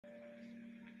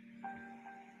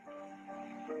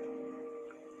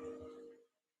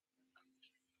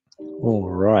All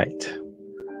right.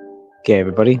 Okay,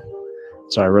 everybody.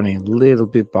 Sorry, running a little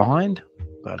bit behind,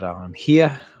 but I'm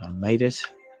here. I made it.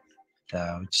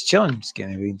 Just chilling, just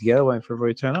getting everything together, waiting for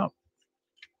everybody to turn up.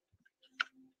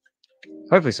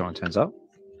 Hopefully someone turns up.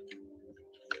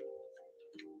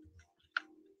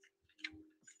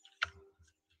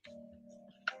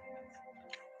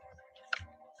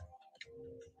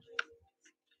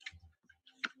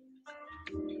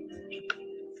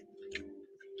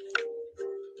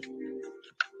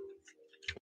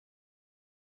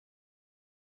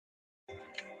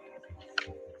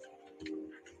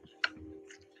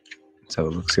 So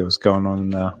let's see what's going on in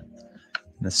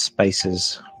the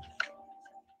spaces.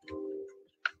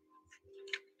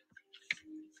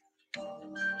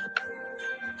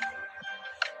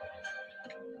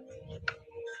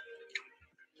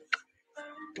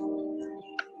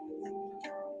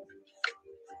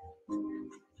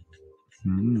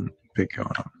 Big going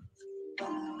on.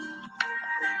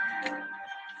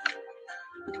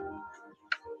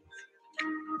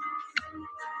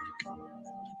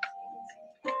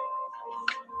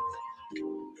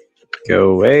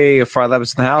 Go away, Fry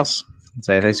Labs in the house.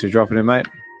 Say thanks for dropping in, mate.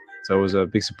 So I was a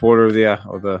big supporter of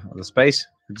the space.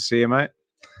 Good to see you, mate.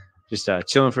 Just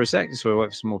chilling for a sec, just so I wait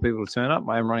for some more people to turn up.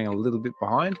 I am running a little bit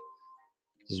behind,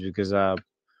 just because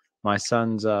my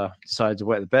son's decided to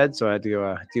wet the bed, so I had to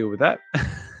go deal with that.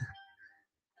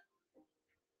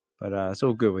 But it's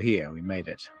all good. We're here. We made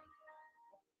it.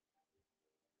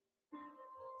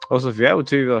 Also, if you're able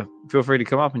to, feel free to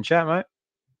come up and chat, mate.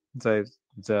 So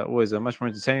it's always much more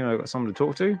entertaining when I've got someone to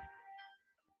talk to.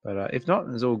 But if not,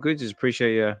 it's all good. Just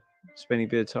appreciate you spending a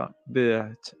bit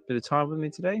of time with me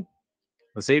today,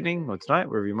 this evening, or tonight,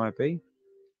 wherever you might be.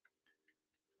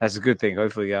 That's a good thing.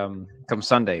 Hopefully, come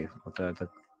Sunday, the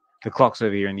clocks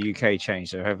over here in the UK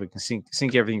change, so hopefully we can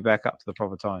sync everything back up to the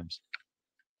proper times.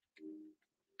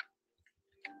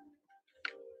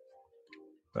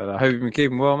 But I hope you've been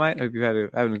keeping well, mate. Hope you've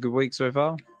having a good week so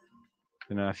far.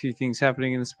 Been a few things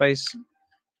happening in the space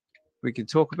we could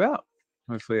talk about.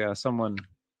 Hopefully, someone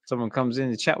comes in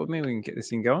to chat with me. We can get this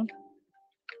thing going.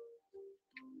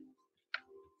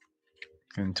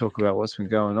 And talk about what's been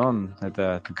going on at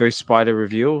the Ghost Spider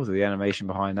reveal, the animation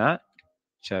behind that,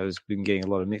 which has been getting a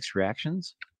lot of mixed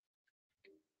reactions.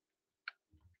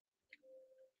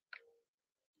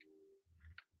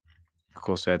 Of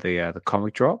course, we had the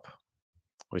comic drop,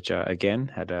 which again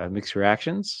had mixed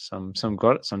reactions. Some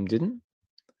got it, some didn't.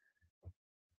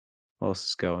 What else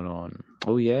is going on?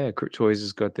 Oh yeah, Cryptoys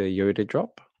has got their Yoda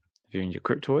drop. If you're in your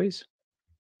Cryptoys.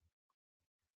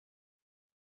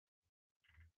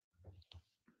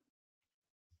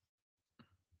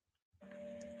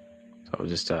 So I'll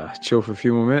just chill for a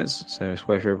few more minutes. So just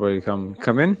wait for everybody to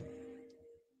come in.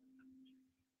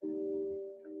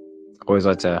 Always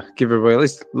like to give everybody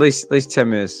at least 10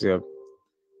 minutes to go.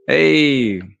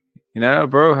 Hey,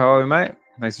 bro, how are you, mate?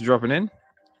 Thanks for dropping in.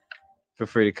 Feel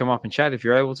free to come up and chat if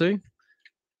you're able to.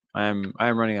 I am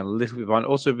running a little bit behind.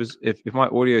 Also, if my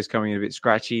audio is coming in a bit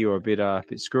scratchy or a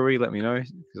bit screwy, let me know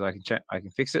because I can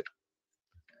fix it.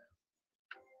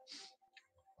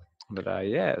 But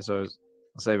yeah, so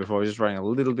I'll say before I was just running a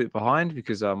little bit behind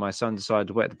because my son decided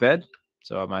to wet the bed,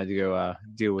 so I had to go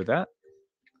deal with that.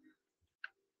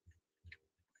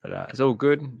 But it's all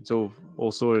good. It's all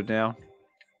sorted now.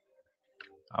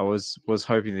 I was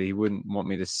hoping that he wouldn't want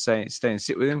me to stay and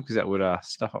sit with him because that would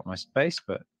stuff up my space,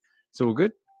 but it's all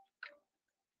good.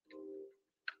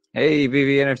 Hey,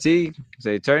 VeVe NFT.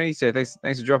 Say Tony. Say thanks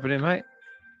for dropping in, mate.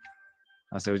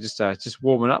 I said we're just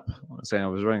warming up. I'm saying I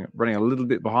was running a little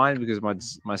bit behind because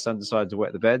my son decided to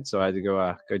wet the bed, so I had to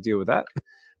go deal with that.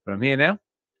 But I'm here now.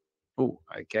 Oh,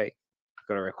 okay.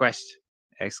 Got a request.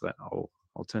 Excellent.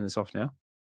 I'll turn this off now.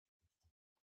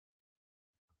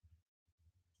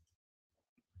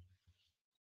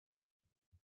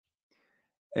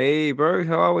 Hey, bro,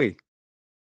 how are we?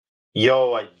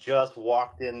 Yo, I just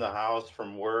walked in the house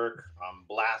from work. I'm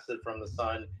blasted from the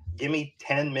sun. Give me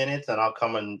 10 minutes and I'll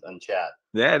come and chat.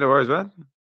 Yeah, no worries, man.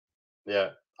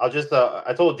 Yeah. I'll just,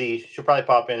 I told Dee, she'll probably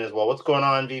pop in as well. What's going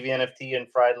on, VeVe NFT and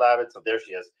Fried Labbit? So there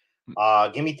she is.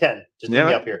 Give me 10. Just leave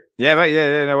me up here. Yeah, mate.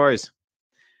 Yeah, no worries.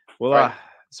 Well, right.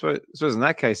 suppose in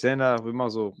that case, then we might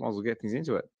as well get things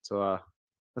into it. So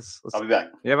let's. I'll be back.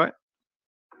 Yeah, mate.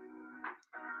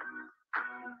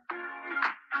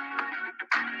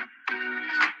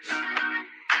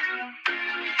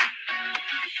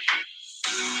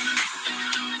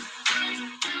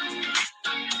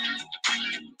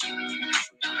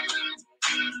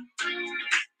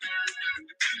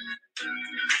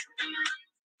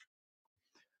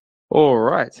 All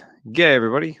right. G'day,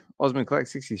 everybody. Osman Collect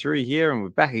 63 here, and we're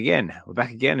back again.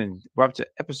 And we're up to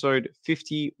episode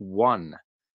 51.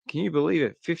 Can you believe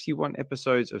it? 51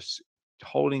 episodes of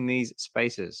holding these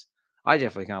spaces. I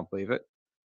definitely can't believe it.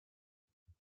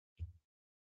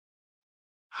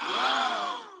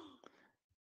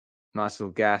 Nice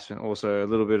little gasp, and also a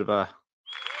little bit of a...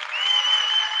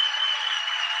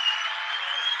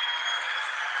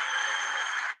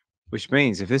 Which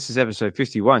means if this is episode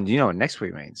 51, do you know what next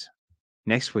week means?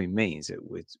 Next week means it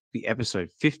would be episode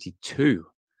 52.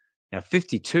 Now,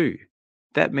 52,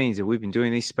 that means that we've been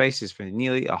doing these spaces for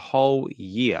nearly a whole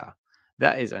year.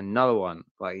 That is another one.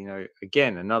 Like, you know,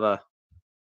 again, another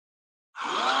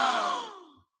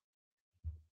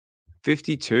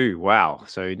 52. Wow.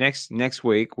 So next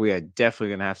week, we are definitely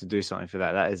going to have to do something for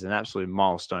that. That is an absolute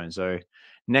milestone. So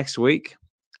next week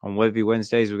on VeVe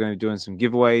Wednesdays, we're going to be doing some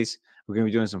giveaways. We're going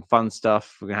to be doing some fun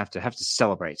stuff. We're going to have to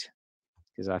celebrate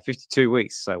because 52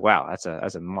 weeks. So wow, that's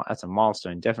a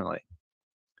milestone, definitely.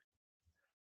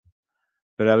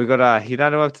 But we got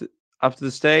Hinano up to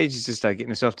the stage. He's just getting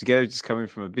himself together, just coming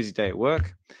from a busy day at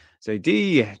work. So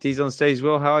D's on stage as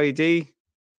well. How are you, D?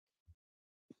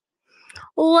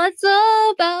 What's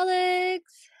up, Alex?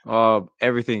 Oh,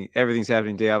 everything's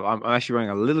happening, D. I'm actually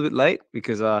running a little bit late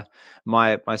because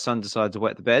my son decided to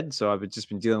wet the bed, so I've just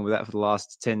been dealing with that for the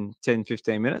last 10,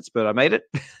 15 minutes, but I made it.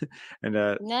 And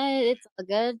no, it's all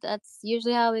good. That's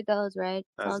usually how it goes, right?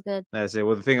 It's all good. That's it.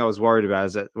 Well, the thing I was worried about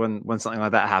is that when something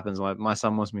like that happens, like my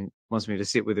son wants me to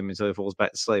sit with him until he falls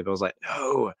back to sleep. I was like,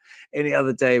 no, any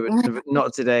other day, but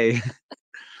not today.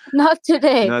 Not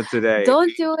today. Not today.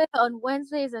 Don't do it on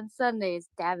Wednesdays and Sundays,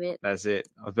 damn it. That's it.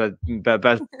 I was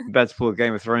about to pull a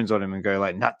Game of Thrones on him and go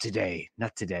like, not today.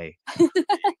 But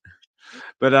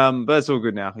it's all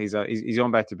good now. He's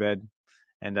gone back to bed,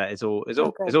 and it's all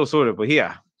sorted. We're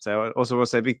here. So I also want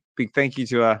to say a big thank you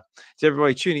to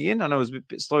everybody tuning in. I know it was a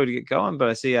bit slow to get going, but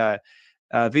I see VeVe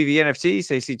NFT.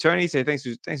 Say see Tony. Say thanks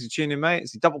for tuning in, mate.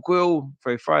 See Double Quill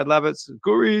for Fried Labbits.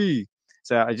 Guri.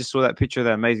 So I just saw that picture of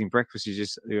that amazing breakfast you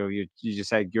just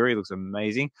had. Guri looks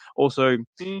amazing. Also,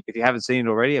 if you haven't seen it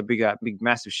already, a big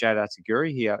massive shout out to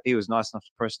Guri. He was nice enough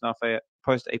to post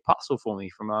a parcel for me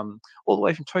from all the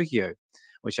way from Tokyo,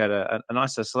 which had a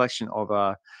nice selection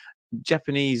of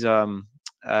Japanese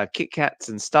Kit Kats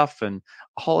and stuff, and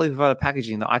a whole heap of other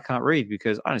packaging that I can't read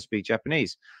because I don't speak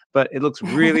Japanese. But it looks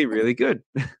really, really good.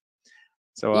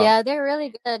 So yeah, they're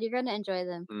really good. You're gonna enjoy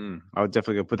them. I would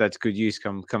definitely go put that to good use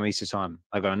come Easter time.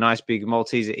 I got a nice big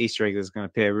Malteser Easter egg that's going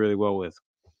to pair really well with.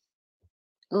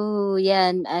 Ooh,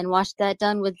 yeah, and wash that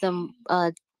down with some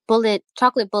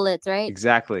chocolate bullets, right?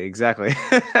 Exactly.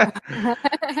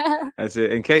 That's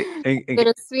it. And Kate, bit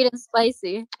of sweet and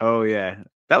spicy. Oh yeah,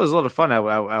 that was a lot of fun.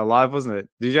 Our live, wasn't it?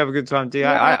 Did you have a good time, D?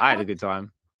 Yeah. I had a good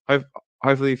time.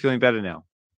 Hopefully you're feeling better now.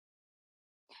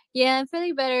 Yeah, I'm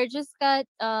feeling better. Just got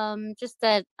just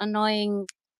that annoying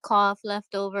cough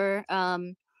left over. I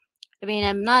mean,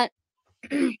 I'm not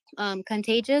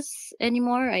contagious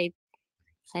anymore.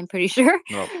 I'm pretty sure.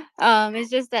 Nope. It's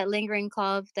just that lingering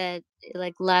cough that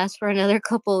like lasts for another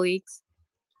couple weeks.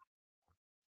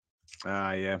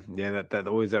 Yeah. That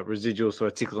always that residual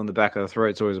sort of tickle in the back of the throat.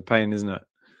 It's always a pain, isn't it?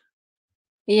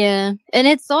 Yeah, and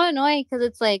it's so annoying because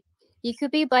it's like you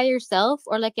could be by yourself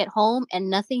or like at home and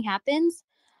nothing happens.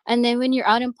 And then when you're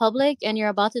out in public and you're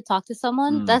about to talk to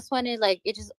someone, that's when it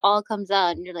just all comes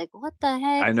out, and you're like, "What the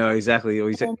heck?" I know exactly.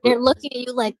 They're looking at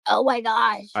you like, "Oh my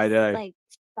gosh!" I know, like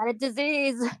got a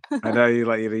disease. I know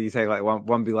you take like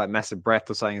one big like massive breath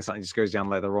or something, and something just goes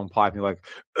down like the wrong pipe, and you're like,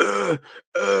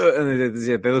 and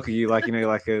they look at you like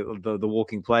like the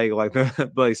walking plague, or like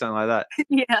bloody something like that.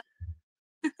 Yeah.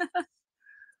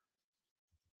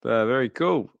 Very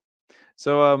cool.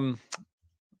 So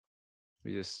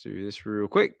let me just do this real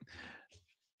quick.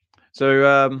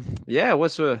 So yeah,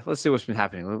 let's see what's been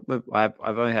happening. I've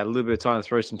only had a little bit of time to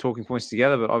throw some talking points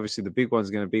together, but obviously the big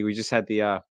one's going to be we just had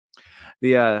the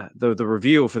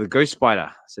reveal for the Ghost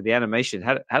Spider. So the animation.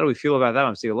 How do we feel about that?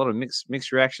 I'm seeing a lot of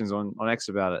mixed reactions on X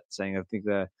about it, saying I think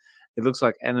it looks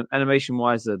like animation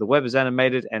wise the web is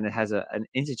animated and it has an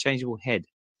interchangeable head.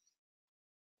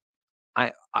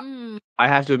 I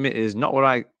have to admit, it is not what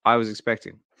I was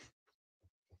expecting.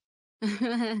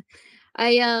 I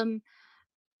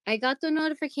got the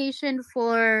notification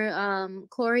for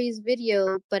Corey's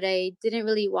video, but I didn't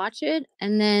really watch it.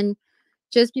 And then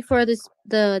just before this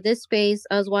space,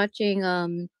 I was watching a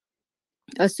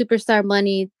Superstar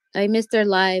Money. I missed their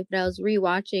live, but I was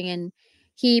rewatching, and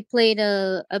he played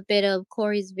a bit of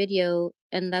Corey's video,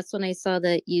 and that's when I saw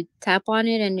that you tap on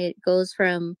it and it goes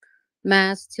from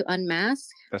masked to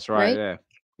unmasked. That's right?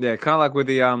 Yeah, kind of like with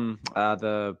the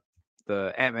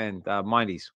Ant-Man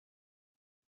Mindies.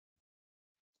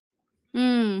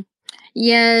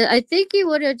 Yeah, I think it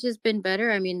would have just been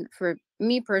better. I mean, for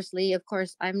me personally, of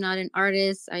course, I'm not an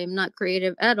artist. I am not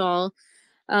creative at all.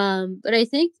 But I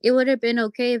think it would have been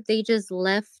okay if they just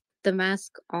left the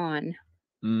mask on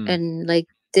and like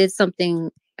did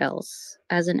something else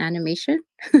as an animation.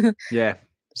 Yeah,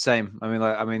 same.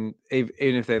 I mean, even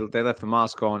if they left the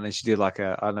mask on and she did like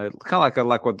I don't know, kind of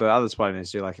like what the other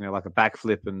Spider-Mans do, like like a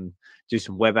backflip and do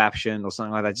some web action or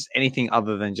something like that. Just anything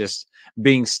other than just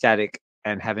being static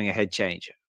and having a head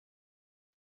change.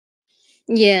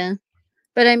 Yeah.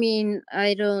 But I mean,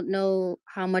 I don't know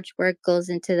how much work goes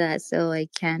into that, so I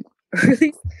can't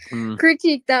really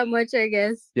critique that much, I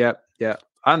guess. Yeah, yeah.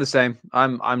 I'm the same.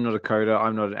 I'm not a coder.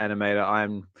 I'm not an animator.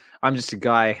 I'm just a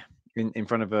guy in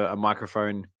front of a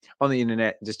microphone on the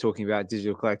internet just talking about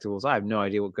digital collectibles. I have no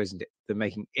idea what goes into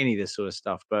making any of this sort of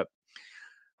stuff. But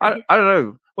I don't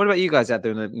know. What about you guys out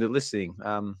there in the listening?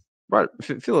 Right,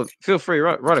 feel free.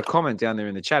 Write a comment down there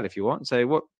in the chat if you want. Say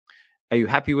what are you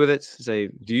happy with it? Say,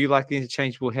 do you like the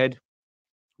interchangeable head,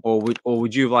 or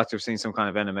would you have liked to have seen some kind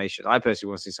of animation? I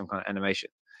personally want to see some kind of animation.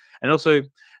 And also,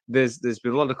 there's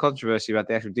been a lot of controversy about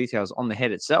the actual details on the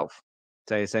head itself.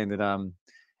 Saying that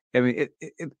I mean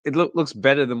it looks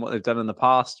better than what they've done in the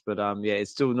past, but yeah,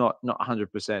 it's still not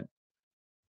 100%.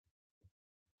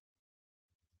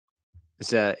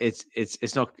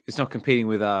 It's not competing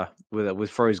with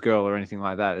Froze Girl or anything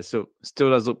like that. It still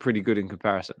does look pretty good in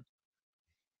comparison.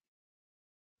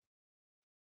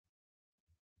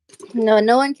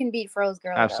 No one can beat Froze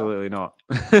Girl. Absolutely not.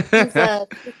 She's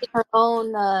her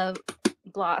own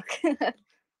block.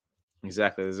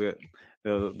 Exactly.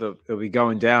 They'll be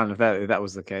going down if that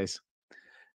was the case.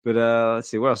 But let's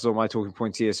see, what else is on my talking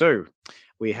points here? So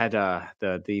we had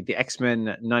the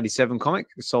X-Men 97 comic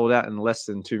sold out in less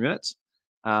than 2 minutes.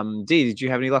 Dee, did you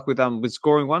have any luck with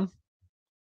scoring one?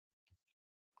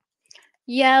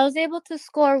 Yeah, I was able to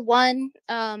score one.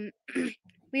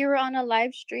 We were on a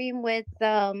live stream with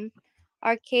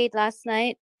Arcade last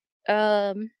night.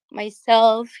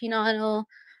 Myself, Hinano,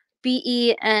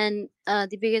 BE, and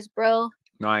the biggest bro.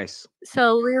 Nice.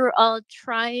 So we were all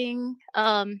trying.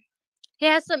 He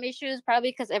had some issues probably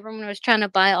because everyone was trying to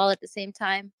buy all at the same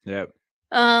time. Yep.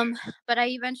 But I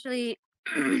eventually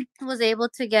was able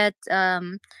to get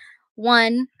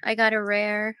one. I got a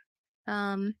rare.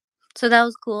 So that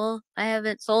was cool. I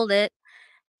haven't sold it.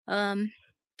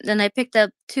 Then I picked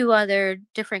up 2 other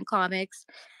different comics.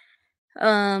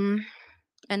 And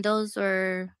those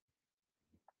were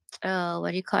what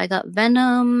do you call it? I got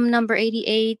Venom number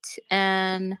 88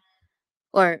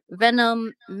 or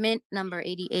Venom Mint number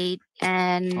 88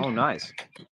 and oh nice.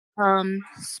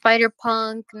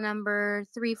 Spider-Punk number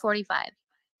 345.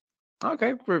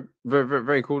 Okay,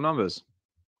 very cool numbers.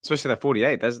 Especially that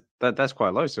 48. That's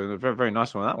quite low, so a very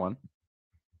nice one, that one.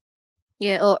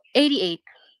 Yeah, or 88.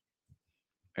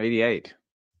 88.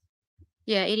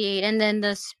 Yeah, 88. And then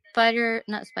the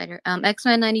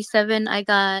X-Men 97, I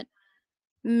got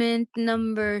mint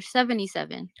number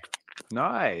 77.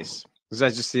 Nice. Is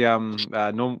that just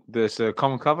the this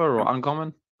common cover or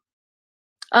uncommon?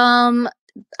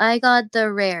 I got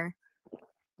the rare.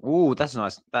 Ooh, that's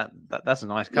nice. That's a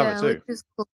nice cover too. Which is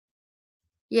cool.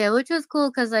 Yeah, which was cool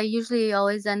because I usually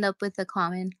always end up with a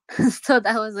common, so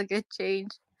that was a good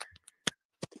change.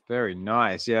 Very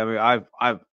nice. Yeah, I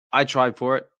mean, I tried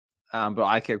for it, but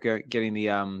I kept getting the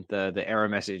error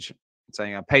message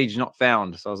saying a page not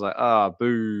found. So I was like,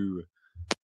 boo.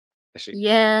 Actually,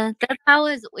 yeah, that's how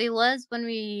it was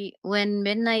when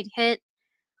midnight hit,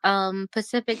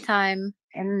 Pacific time,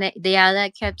 and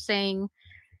that kept saying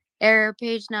error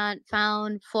page not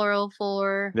found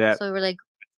 404. Yeah. So we were like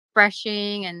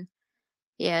refreshing, and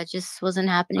yeah, it just wasn't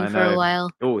happening for a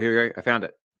while. Oh, here we go. I found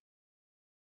it.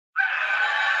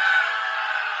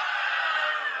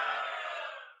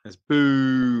 It's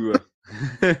boo.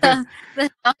 That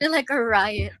sounded like a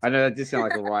riot. I know that did sound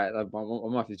like a riot. I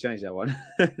might have to change that one.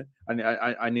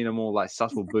 I need a more like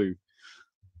subtle boo.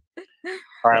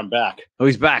 All right, I'm back. Oh,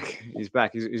 he's back. He's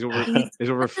back. He's all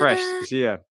refreshed.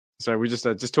 Yeah. So we're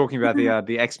just talking about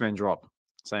the X-Men drop.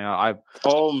 Saying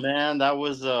Oh man, that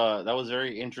was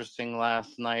very interesting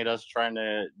last night. Us trying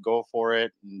to go for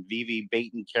it, and VeVe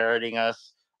bait and carroting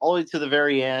us all the way to the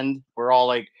very end. We're all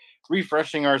like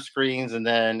refreshing our screens, and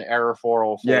then error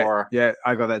 404. Yeah,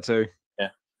 I got that too. Yeah.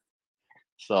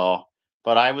 So,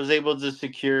 but I was able to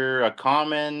secure a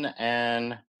common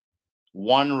and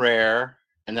one rare,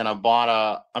 and then I bought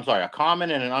a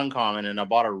common and an uncommon, and I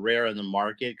bought a rare in the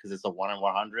market because it's a 1 in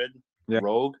 100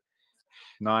 rogue.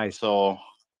 Nice. So,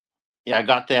 yeah, I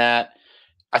got that.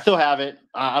 I still have it.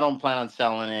 I don't plan on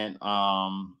selling it.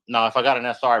 Now, if I got an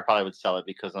SR, I probably would sell it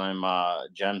because I'm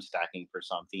gem stacking for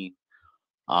something.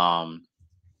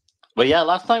 But yeah,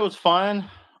 last night was fun.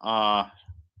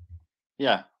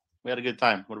 Yeah, we had a good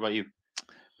time. What about you?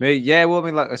 Me, yeah. Well, I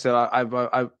mean, like I said, I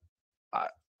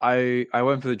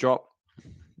went for the drop.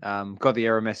 Got the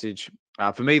error message.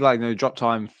 For me, like the drop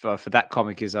time for that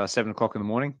comic is 7 o'clock in the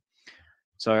morning.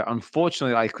 So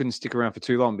unfortunately, I couldn't stick around for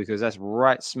too long because that's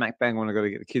right smack bang when I got to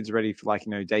get the kids ready for like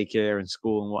daycare and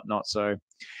school and whatnot. So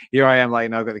here I am,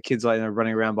 like I've got the kids like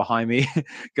running around behind me,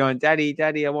 going, "Daddy,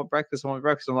 Daddy, I want breakfast, I want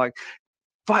breakfast." I'm like,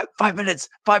 five minutes,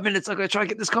 I'm gonna try and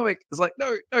get this comic. It's like,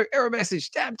 no, error message,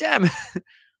 damn.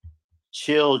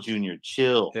 Chill, Junior,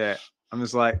 chill. Yeah, I'm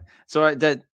just like, it's all right,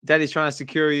 Daddy's trying to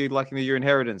secure you like your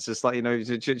inheritance. Just like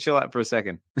chill out for a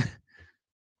second.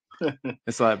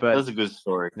 It's like, but that's a good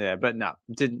story. Yeah, but no,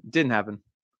 didn't happen.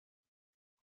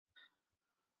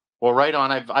 Well, right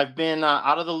on. I've been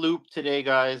out of the loop today,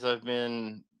 guys. I've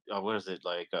been what is it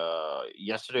like?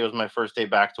 Yesterday was my first day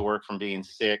back to work from being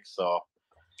sick, so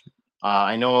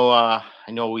I know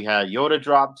we had Yoda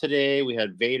drop today. We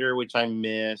had Vader, which I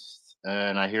missed,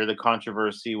 and I hear the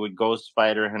controversy with Ghost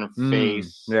Spider and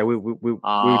Face. Yeah, we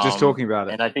were just talking about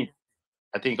it, and I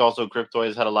think also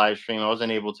Cryptoys had a live stream. I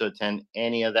wasn't able to attend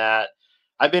any of that.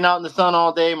 I've been out in the sun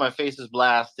all day. My face is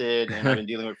blasted, and I've been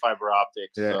dealing with fiber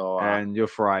optics. Yeah, so and you're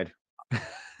fried.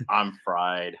 I'm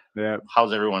fried. Yeah.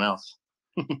 How's everyone else?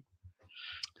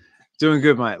 Doing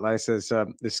good, mate. Like I said,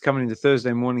 this is coming into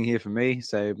Thursday morning here for me.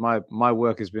 So my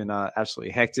work has been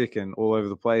absolutely hectic and all over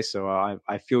the place. So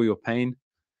I feel your pain.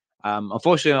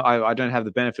 Unfortunately, I don't have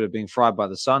the benefit of being fried by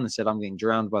the sun. Instead, I'm getting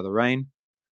drowned by the rain.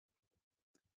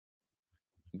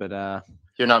 But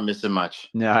you're not missing much.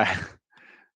 No.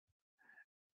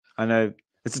 I know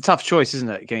it's a tough choice, isn't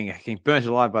it? Getting burnt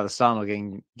alive by the sun or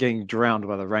getting drowned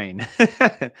by the rain.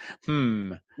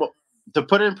 Well, to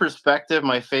put it in perspective,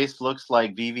 my face looks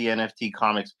like VeVe NFT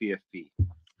Comics PFP.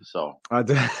 So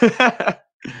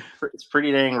it's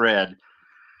pretty dang red.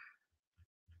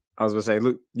 I was gonna say,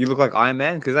 look, you look like Iron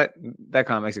Man because that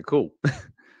kind of makes it cool.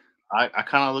 I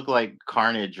kind of look like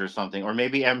Carnage or something, or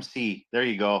maybe MC. There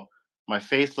you go. My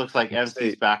face looks like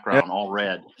MC's background, all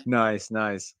red. Nice.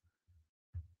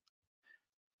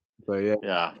 So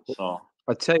yeah. So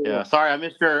I tell you, yeah. Sorry, I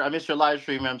missed your live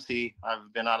stream, MC.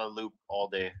 I've been out of the loop all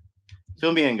day.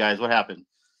 Fill me in, guys. What happened?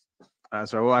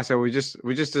 So we're just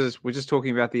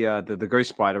talking about the Ghost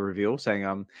Spider reveal,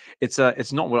 saying it's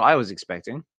not what I was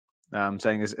expecting.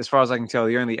 Saying as far as I can tell,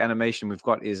 the only animation we've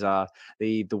got is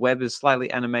the web is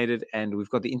slightly animated, and we've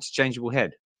got the interchangeable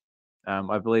head.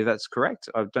 I believe that's correct.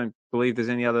 I don't believe there's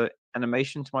any other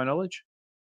animation to my knowledge.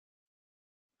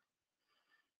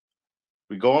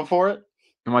 We going for it?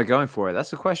 Am I going for it?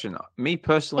 That's the question. Me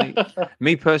personally,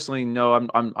 no,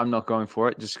 I'm not going for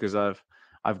it just because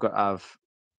I've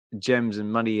gems and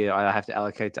money I have to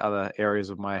allocate to other areas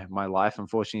of my life.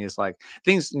 Unfortunately, it's like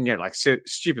things, like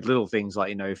stupid little things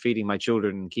like, feeding my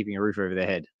children and keeping a roof over their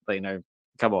head. But,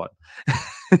 come on.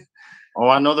 Oh,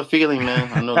 I know the feeling,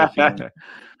 man. I know the feeling.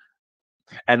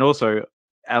 And also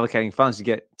allocating funds to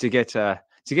get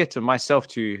to myself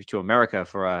to America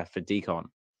for decon.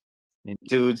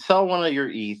 Dude, sell one of your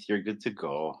ETH. You're good to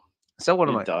go. Sell one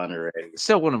of my done already.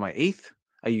 Sell one of my ETH.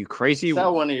 Are you crazy?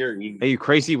 Sell one of your ETH. Are you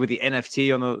crazy with the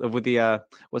NFT with the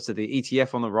the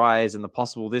ETF on the rise and the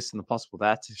possible this and the possible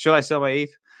that? Should I sell my ETH?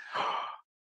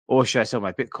 Or should I sell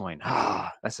my Bitcoin?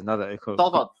 That's another. It's all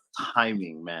about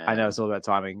timing, man. I know it's all about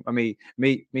timing. I mean,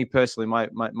 me personally,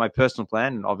 my personal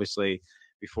plan, and obviously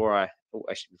before I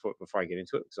get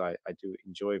into it, because I do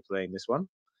enjoy playing this one.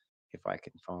 If I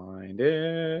can find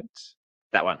it,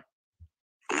 that one.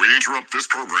 We interrupt this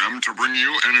program to bring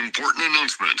you an important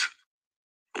announcement.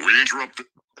 We interrupt.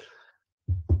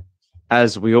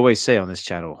 As we always say on this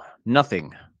channel,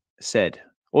 nothing said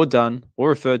or done or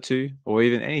referred to or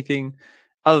even anything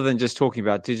other than just talking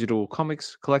about digital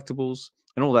comics, collectibles,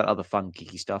 and all that other fun,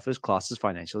 geeky stuff is classed as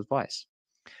financial advice.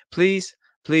 Please,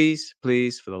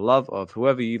 for the love of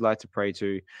whoever you'd like to pray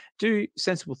to, do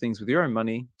sensible things with your own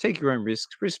money, take your own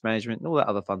risks, risk management, and all that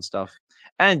other fun stuff.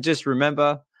 And just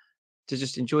remember to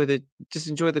just enjoy the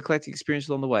collecting experience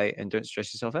along the way, and don't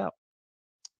stress yourself out.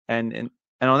 And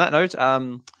on that note,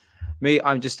 I'm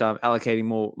just allocating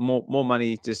more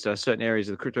money just certain areas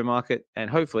of the crypto market, and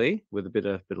hopefully with a bit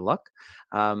of luck,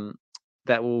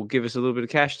 that will give us a little bit of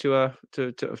cash to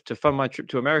fund my trip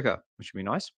to America, which would be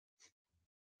nice.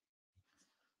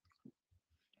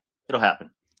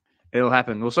 It'll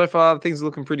happen. Well, so far things are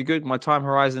looking pretty good. My time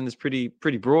horizon is pretty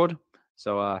broad,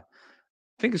 so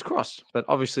fingers crossed. But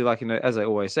obviously, as I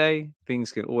always say,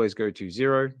 things can always go to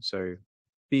zero. So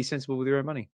be sensible with your own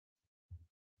money.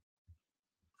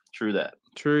 True that.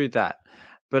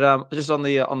 But just on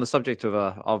the subject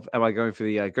of am I going for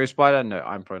the Ghost Spider? No,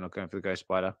 I'm probably not going for the Ghost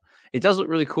Spider. It does look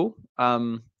really cool.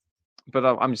 But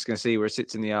I'm just going to see where it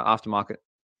sits in the aftermarket.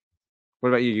 What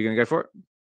about you? You going to go for it?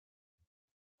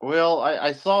 Well,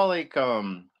 I saw like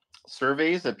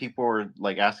surveys that people were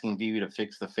like asking VeVe to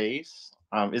fix the face.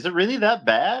 Is it really that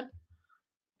bad?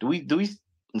 Do we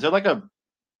is there like a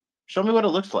show me what it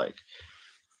looks like?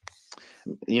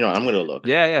 I'm gonna look.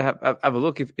 Yeah. Have a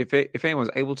look if anyone's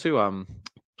able to.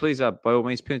 Please by all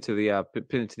means pin it to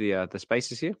the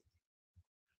spaces here.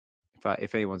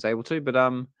 If anyone's able to, but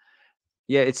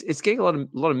yeah, it's getting a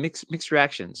lot of mixed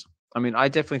reactions. I mean, I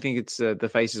definitely think it's the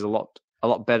face is a lot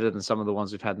better than some of the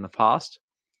ones we've had in the past.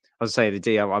 I was say the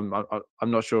D. I'm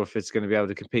not sure if it's going to be able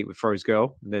to compete with Fro's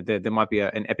Girl. There might be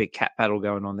an epic cat battle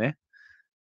going on there.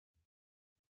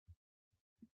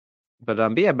 But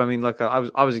yeah, I mean, like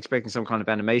I was expecting some kind of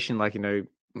animation, like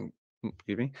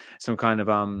excuse me, some kind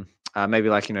of maybe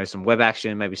like some web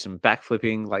action, maybe some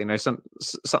backflipping, like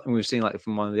something we've seen like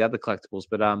from one of the other collectibles.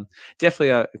 But definitely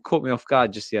it caught me off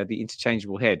guard, just the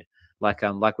interchangeable head, like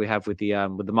we have with the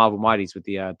Marvel Mighties with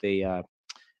the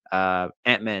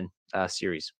Ant-Man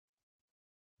series.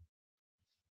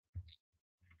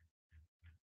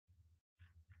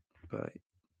 But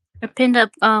I pinned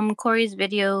up Corey's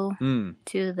video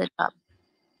to the top.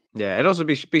 Yeah, and also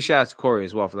big shout out to Corey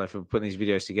as well for putting these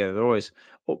videos together. They're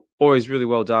always really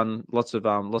well done. Lots of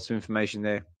information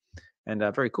there, and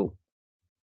very cool.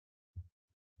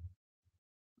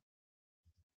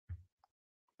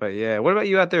 But yeah, what about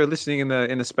you out there listening in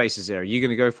the spaces there? Are you going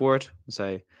to go for it?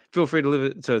 Say, feel free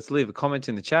to leave a comment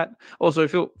in the chat. Also,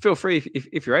 feel free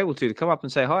if you're able to come up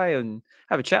and say hi and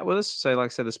have a chat with us. So, like I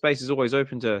said, the space is always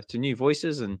open to new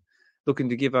voices and looking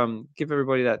to give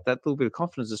everybody that little bit of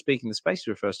confidence to speak in the space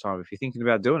for the first time. If you're thinking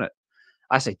about doing it,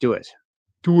 I say do it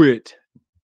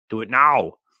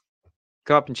now.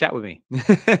 Come up and chat with me.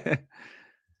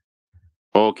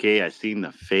 Okay, I've seen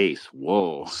the face.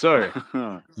 Whoa. So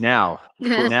now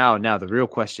the real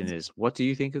question is, what do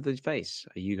you think of the face?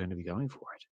 Are you going to be going for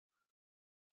it?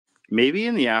 Maybe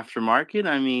in the aftermarket.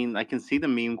 I mean, I can see the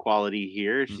meme quality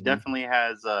here. She definitely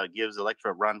has gives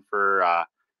Elektra a run for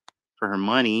her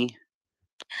money.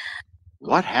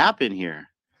 What happened here?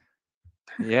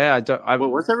 Yeah,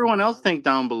 what's everyone else think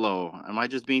down below? Am I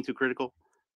just being too critical?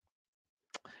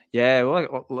 Yeah,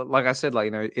 well, like I said,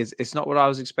 it's not what I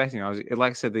was expecting.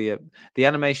 Like I said, the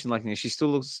animation, she still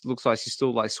looks like she's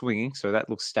still swinging, so that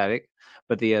looks static.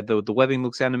 But the webbing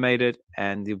looks animated,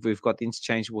 and we've got the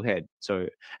interchangeable head. So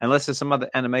unless there's some other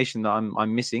animation that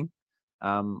I'm missing,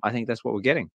 I think that's what we're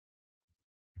getting.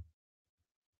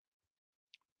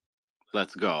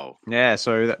 Let's go. Yeah,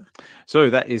 so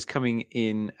that is coming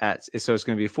in it's going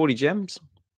to be 40 gems.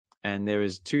 And there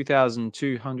is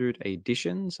 2,200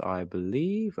 editions, I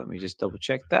believe. Let me just double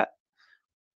check that.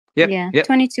 Yep.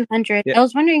 2,200. Yep. I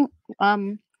was wondering,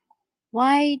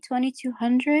 why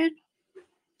 2,200?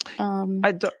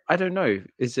 I don't know.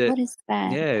 Is it? What is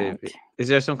that? Yeah. About? Is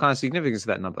there some kind of significance to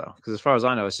that number? Because as far as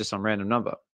I know, it's just some random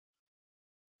number.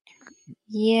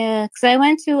 Yeah, because I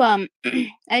went to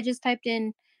I just typed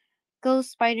in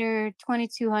Ghost Spider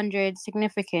 2,200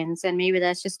 significance, and maybe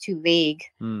that's just too vague.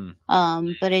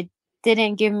 But it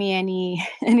didn't give me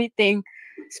anything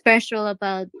special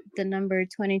about the number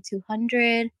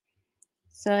 2,200.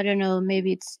 So I don't know,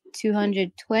 maybe it's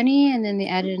 220, and then they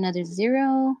added another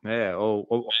 0. Yeah,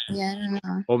 yeah, I don't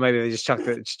know. Or maybe they just chucked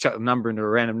the number into a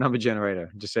random number generator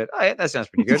and just said, "Oh, yeah, that sounds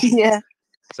pretty good." Yeah.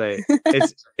 So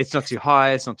it's not too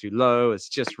high, it's not too low, it's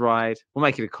just right. We'll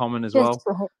make it a common as well.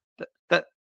 Right.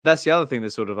 That's the other thing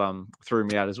that sort of threw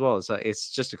me out as well.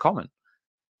 It's just a common,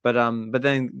 but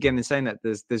then again, in saying that,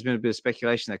 there's been a bit of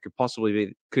speculation that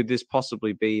could this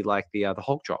possibly be like the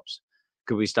Hulk drops?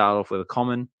 Could we start off with a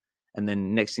common, and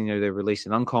then next thing you know, they release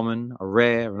an uncommon, a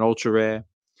rare, an ultra rare?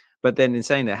 But then in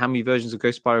saying that, how many versions of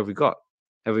Ghost Spider have we got?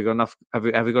 Have we got enough? Have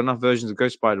we got enough versions of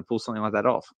Ghost Spider to pull something like that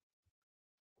off?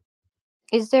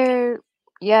 Is there?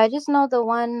 Yeah, I just know the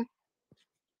one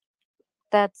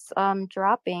that's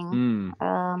dropping.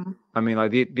 I mean,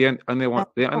 like the only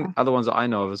other ones that I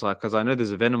know of is because I know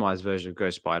there's a Venomized version of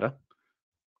Ghost Spider.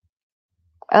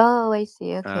 Oh, I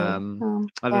see. Okay. I don't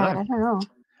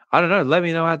know. Let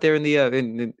me know out there in the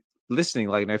in listening.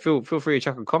 Feel free to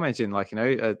chuck a comment in.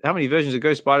 How many versions of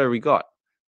Ghost Spider we got?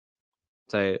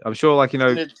 So I'm sure,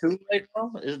 Isn't it two right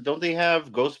now? Don't they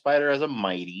have Ghost Spider as a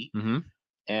mighty? Mm-hmm.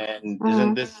 And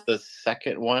isn't this the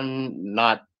second one?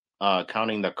 Not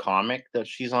counting the comic that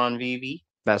she's on VeVe.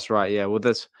 That's right. Yeah.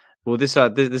 This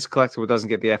collectible doesn't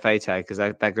get the FA tag because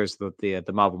that goes to the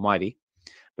Marvel Mighty.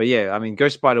 But yeah, I mean,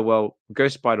 Ghost Spider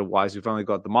wise, we've only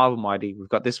got the Marvel Mighty. We've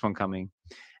got this one coming,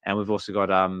 And we've also got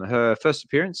her first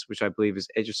appearance, which I believe is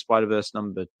Edge of Spider-Verse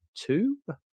number 2.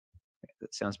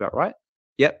 That sounds about right.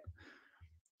 Yep.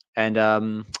 And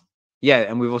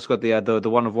and we've also got the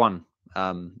one of one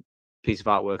piece of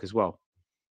artwork as well.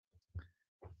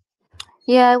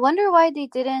 Yeah, I wonder why they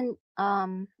didn't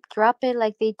drop it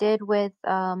like they did with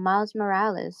Miles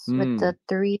Morales with the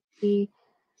 3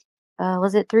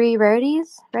 was it 3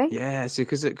 rarities, right? Yeah, so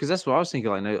because that's what I was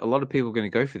thinking. Like, a lot of people are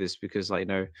going to go for this because, like,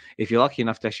 if you're lucky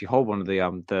enough to actually hold one of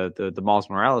the Miles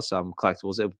Morales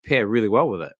collectibles, it would pair really well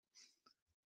with it.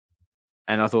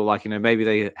 And I thought, like, maybe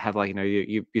they have, like,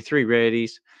 your 3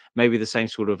 rarities, maybe the same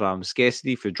sort of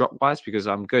scarcity for drop buys, because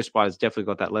Ghost Spider's definitely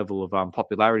got that level of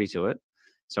popularity to it.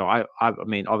 So I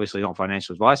mean, obviously not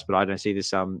financial advice, but I don't see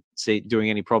this doing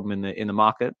any problem in the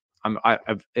market.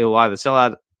 It'll either sell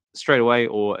out straight away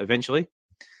or eventually.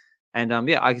 And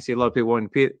I can see a lot of people wanting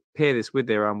to pair this with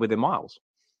their Miles,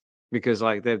 because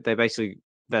like they basically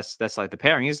that's like the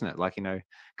pairing, isn't it? Like,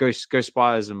 Ghost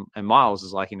Spiders and Miles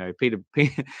is like,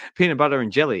 peanut butter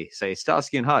and jelly, say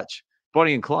Starsky and Hutch,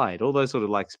 Bonnie and Clyde, all those sort of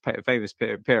like famous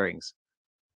pairings.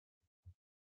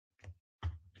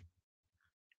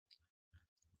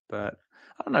 But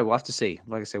I don't know. We'll have to see.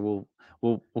 Like I said, we'll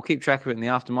keep track of it in the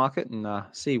aftermarket and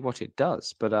see what it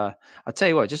does. But I'll tell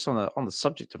you what, just on the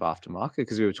subject of aftermarket,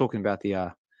 because we were talking about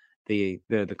the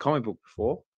comic book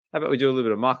before. How about we do a little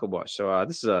bit of market watch? So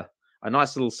this is a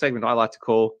nice little segment I like to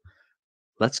call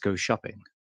 "Let's Go Shopping."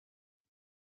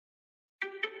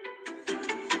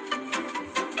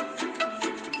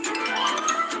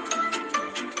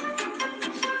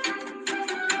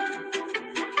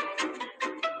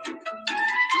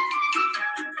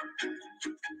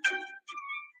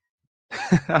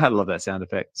 I love that sound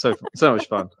effect. So much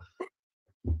fun.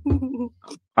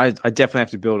 I definitely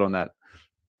have to build on that.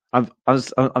 I'm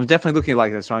definitely looking at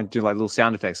like this, trying to do like little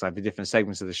sound effects, like the different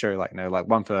segments of the show, like like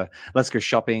one for Let's Go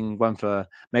Shopping, one for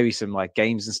maybe some like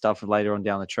games and stuff later on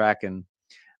down the track, and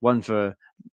one for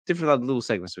different other little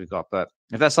segments we've got. But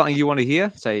if that's something you want to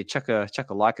hear, say chuck a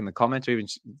like in the comments, or even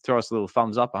throw us a little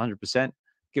thumbs up, 100%.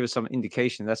 Give us some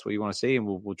indication that's what you want to see, and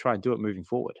we'll try and do it moving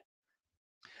forward.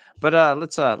 But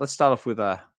let's start off with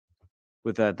the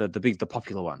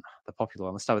popular one. The popular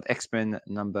one. Let's start with X-Men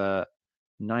number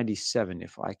 97,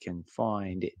 if I can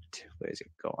find it. Where's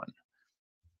it gone?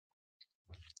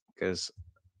 Because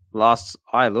last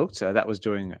I looked, that was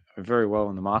doing very well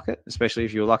in the market, especially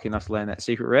if you were lucky enough to land that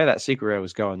secret rare. That secret rare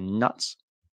was going nuts.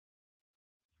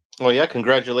 Well, yeah,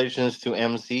 congratulations to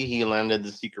MC. He landed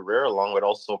the secret rare along with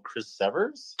also Chris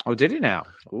Severs. Oh, did he now?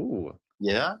 Ooh.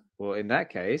 Yeah. Well, in that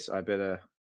case, I better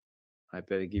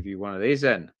give you one of these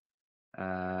then.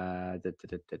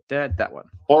 That one.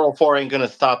 404 ain't gonna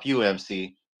stop you,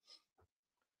 MC.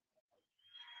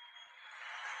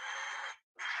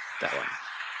 That one.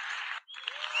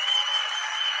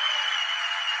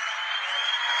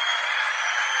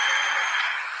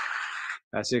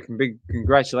 So big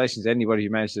congratulations to anybody who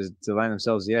managed to land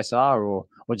themselves the SR or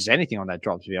just anything on that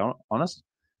drop, to be honest.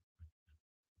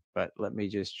 But let me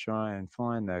just try and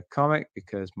find the comic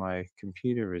because my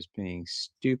computer is being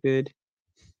stupid.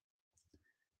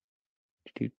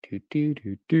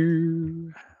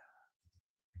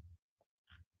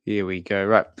 Here we go.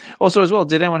 Right. Also, as well,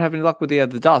 did anyone have any luck with the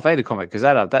Darth Vader comic? Because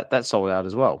that sold out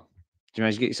as well. Did you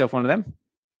manage to get yourself one of them?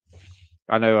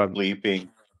 I know. Sleeping.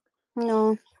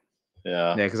 No.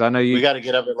 Yeah. Yeah, because I know you. We got to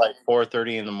get up at like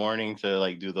 4:30 in the morning to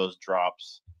like do those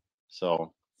drops.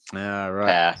 So.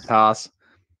 Right. Pass.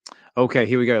 Okay,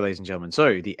 here we go, ladies and gentlemen.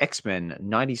 So the X-Men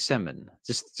 97,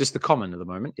 just the common at the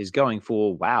moment, is going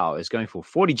for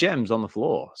 40 gems on the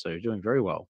floor. So doing very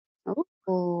well.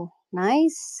 Oh,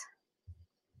 nice.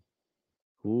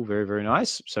 Ooh, very, very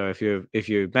nice. So if you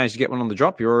manage to get one on the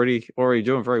drop, you're already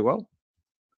doing very well.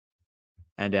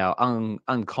 And our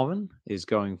uncommon is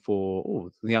going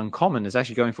for the uncommon is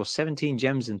actually going for 17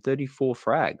 gems and 34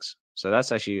 frags. So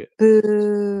that's actually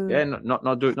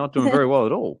not doing very well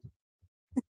at all.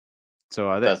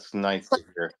 So that's nice to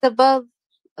hear. Above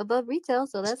retail,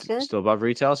 so that's good. Still above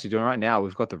retail, so you're doing right now.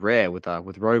 We've got the rare with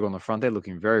Rogue on the front there,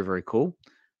 looking very, very cool.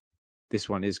 This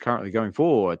one is currently going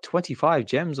for 25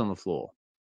 gems on the floor.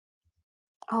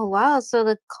 Oh wow! So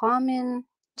the common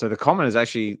is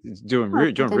actually doing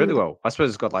really well. I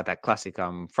suppose it's got like that classic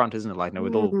front, isn't it? Like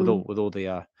with all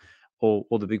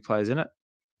the big players in it.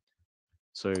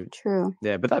 So true.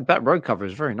 Yeah, but that Rogue cover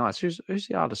is very nice. Who's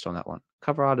the artist on that one?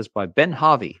 Cover artist by Ben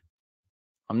Harvey.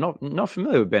 I'm not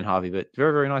familiar with Ben Harvey, but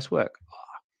very, very nice work.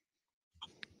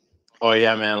 Oh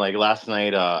yeah, man! Like last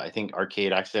night, I think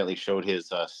Arcade accidentally showed his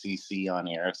CC on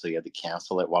air, so he had to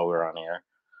cancel it while we were on air.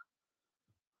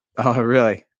 Oh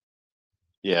really?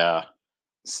 Yeah.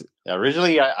 Yeah,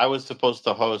 originally I was supposed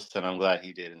to host, and I'm glad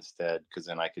he did instead, because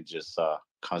then I could just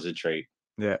concentrate.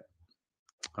 Yeah.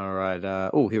 All right.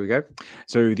 Oh, here we go.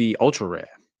 So the ultra rare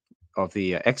of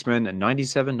the X-Men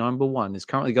 97 #1 is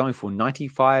currently going for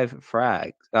 95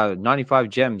 95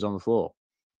 gems on the floor.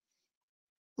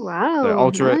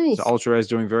 Wow, So nice. ultra rare is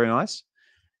doing very nice.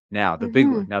 Now the big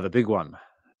one,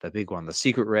 the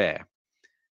secret rare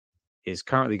is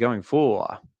currently going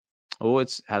for. Oh,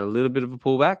 it's had a little bit of a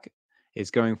pullback.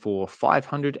 It's going for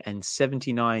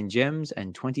 579 gems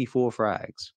and 24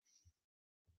 frags.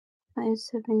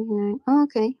 579. Oh,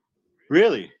 okay.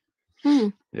 Really?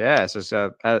 Yeah, so it's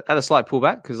at a slight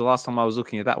pullback, because the last time I was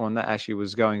looking at that one, that actually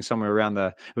was going somewhere around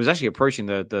it was actually approaching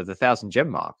the 1,000 gem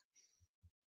mark.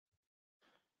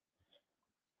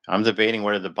 I'm debating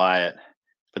whether to buy it,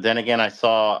 but then again, I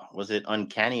saw, was it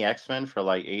Uncanny X-Men for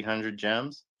like 800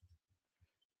 gems?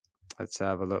 Let's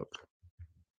have a look.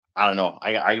 I don't know.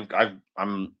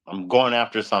 I'm going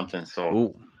after something, so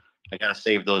Ooh, I gotta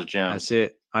save those gems. that's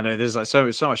it. I know there's like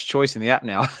so much choice in the app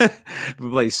now.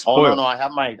 Really Oh no, I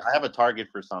have a target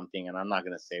for something, and I'm not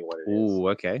gonna say what it is. Ooh,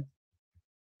 okay.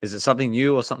 Is it something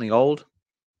new or something old?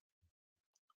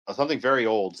 Something very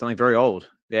old. Something very old.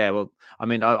 Yeah, well, I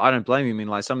mean, I don't blame you. I mean,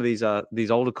 like, some of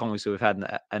these older comics that we've had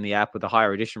in the app with the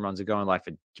higher edition runs are going like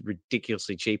for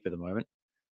ridiculously cheap at the moment.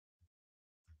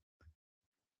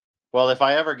 Well, if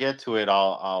I ever get to it,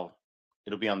 it'll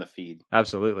be on the feed.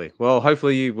 Absolutely. Well,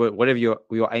 hopefully whatever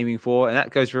you're aiming for, and that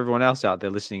goes for everyone else out there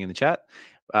listening in the chat.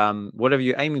 Whatever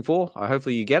you're aiming for,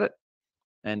 hopefully you get it,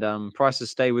 and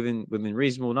prices stay within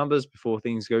reasonable numbers before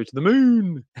things go to the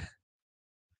moon.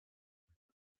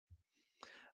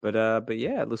 But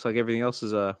yeah, it looks like everything else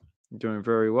is doing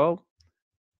very well.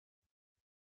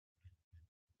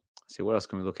 Let's see, what else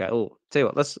can we look at? Oh, tell you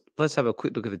what, let's have a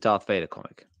quick look at the Darth Vader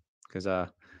comic, because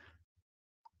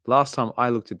last time I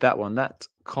looked at that one, that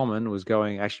common was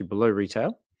going actually below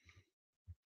retail.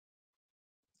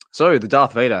 So the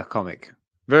Darth Vader comic,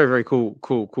 very, very cool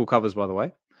covers, by the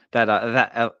way.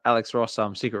 That Alex Ross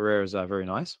secret rare is very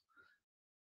nice.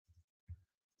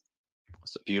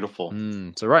 It's beautiful.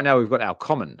 So right now we've got our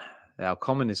common. Our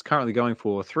common is currently going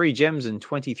for 3 gems and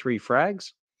 23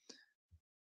 frags.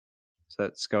 So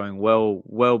that's going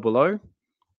well below.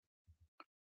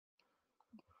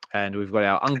 And we've got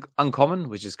our uncommon,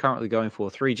 which is currently going for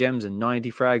 3 gems and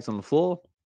 90 frags on the floor.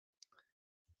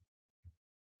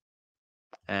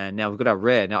 And now we've got our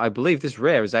rare. Now I believe this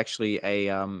rare is actually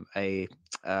a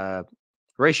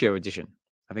ratio edition.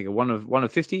 I think a 1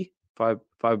 of 50, if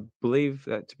I believe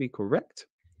that to be correct.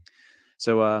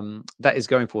 So that is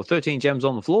going for 13 gems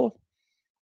on the floor.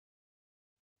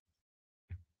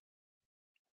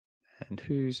 And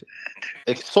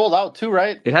it's sold out too,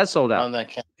 right? It has sold out. On that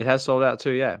it has sold out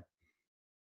too, yeah.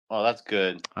 Oh, that's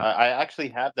good. I actually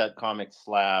have that comic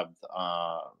slabbed.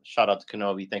 Shout out to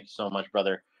Kenobi. Thank you so much,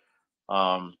 brother.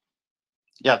 Yeah,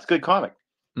 it's a good comic.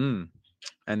 And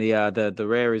the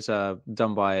rare is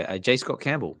done by J. Scott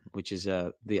Campbell, which is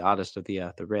the artist of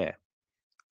the rare.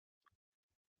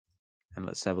 And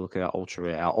let's have a look at our ultra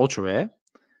rare. Our ultra rare,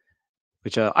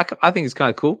 which I think is kind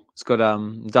of cool. It's got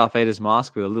Darth Vader's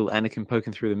mask with a little Anakin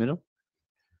poking through the middle.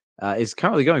 Is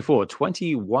currently going for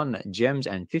 21 gems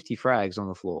and 50 frags on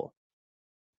the floor.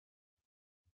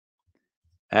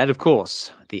 And of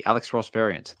course, the Alex Ross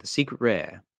variant, the secret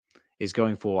rare, is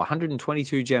going for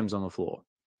 122 gems on the floor.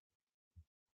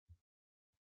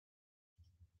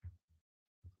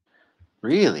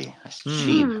 Really? That's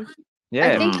cheap.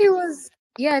 Yeah. I think it was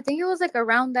like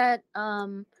around that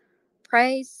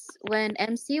price when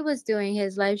MC was doing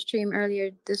his live stream earlier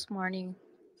this morning.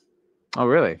 Oh,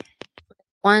 really?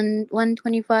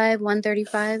 125,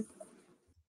 135.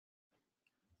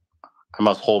 I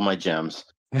must hold my gems.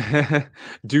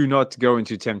 Do not go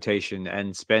into temptation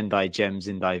and spend thy gems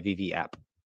in thy VeVe app.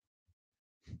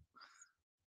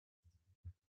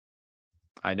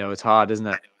 I know it's hard, isn't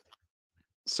it?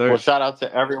 So, well, shout out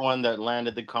to everyone that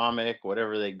landed the comic,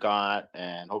 whatever they got,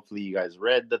 and hopefully you guys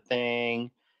read the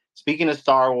thing. Speaking of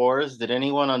Star Wars, did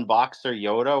anyone unbox their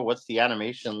Yoda? What's the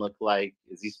animation look like?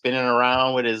 Is he spinning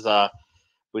around with his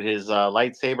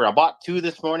lightsaber? I bought 2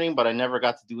 this morning, but I never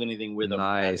got to do anything with them.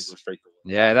 Nice.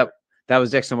 Yeah, that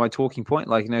was next to my talking point.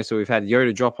 Like, so we've had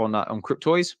Yoda drop on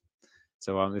Cryptoys.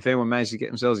 So if anyone managed to get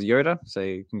themselves a Yoda,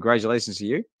 say congratulations to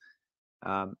you.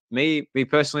 Me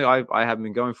personally, I haven't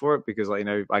been going for it because,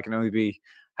 I can only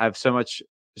have so much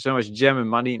gem and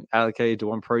money allocated to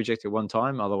one project at one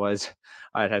time. Otherwise,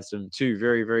 I'd have 2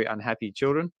 very, very unhappy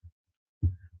children.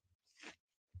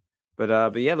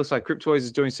 But yeah, it looks like Cryptoys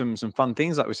is doing some fun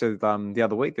things. Like we said the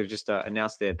other week, they've just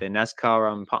announced their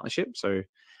NASCAR partnership. So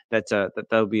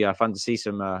that'll be fun to see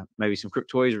some maybe some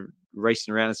Cryptoys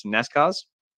racing around in some NASCARs.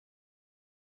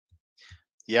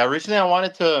 Yeah, recently I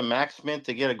wanted to max mint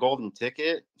to get a golden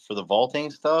ticket for the vaulting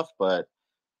stuff, but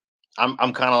I'm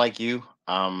kind of like you.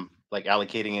 Like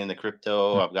allocating in the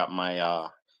crypto. I've got my I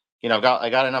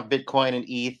got enough Bitcoin and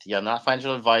ETH. Yeah, not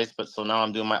financial advice, but so now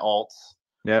I'm doing my alts.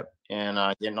 Yep. And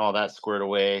getting all that squared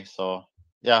away. So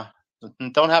yeah,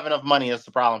 don't have enough money. That's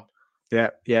the problem. Yeah.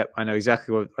 I know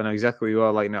exactly what you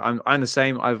are. Like, no, I'm the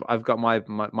same. I've got my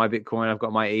Bitcoin. I've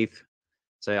got my ETH.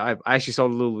 So I actually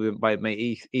sold a little bit of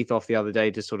my ETH off the other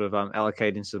day to sort of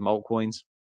allocate into some altcoins,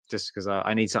 just because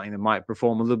I need something that might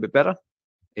perform a little bit better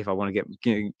if I want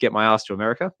to get my ass to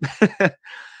America.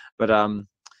 But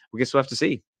we guess we'll have to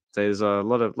see. So there's a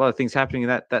lot of things happening in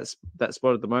that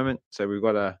spot at the moment. So we've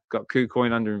got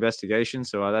KuCoin under investigation.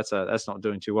 So that's not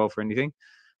doing too well for anything.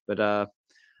 But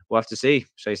we'll have to see.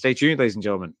 So stay tuned, ladies and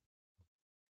gentlemen.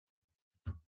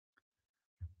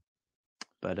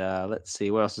 But let's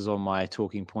see what else is on my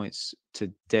talking points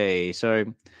today. So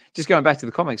just going back to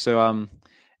the comics. So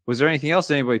was there anything else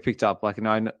that anybody picked up? Like,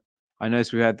 I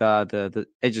noticed we had the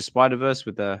Edge of Spider-Verse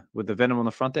with the Venom on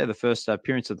the front there. The first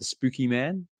appearance of the Spooky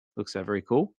Man looks very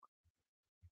cool.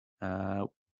 What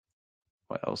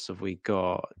else have we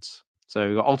got? So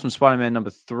we've got Ultimate Spider-Man number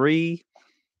 3.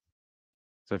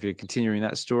 So if you're continuing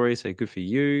that story, so good for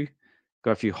you.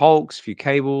 Got a few Hulks, a few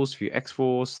Cables, a few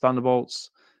X-Force, Thunderbolts.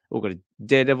 All got a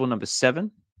Daredevil number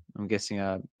 7. I'm guessing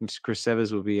Mr. Chris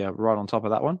Severs will be right on top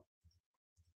of that one.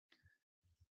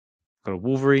 Got a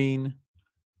Wolverine.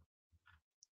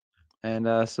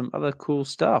 And some other cool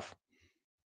stuff.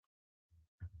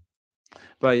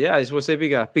 But yeah, I just want to say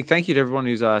big thank you to everyone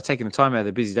who's taking the time out of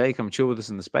their busy day to come chill with us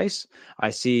in the space. I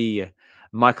see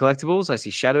My Collectibles. I see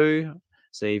Shadow. I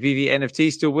see VeVe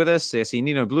NFT still with us. I see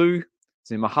Nino Blue. I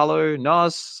see Mahalo.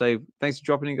 Nas. Say thanks for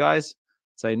dropping in, guys.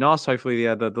 Say Nas. Hopefully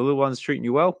the little one's treating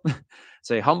you well.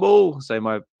 Say Humble. Say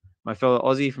my fellow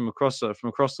Aussie from across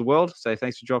the world. Say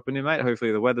thanks for dropping in, mate.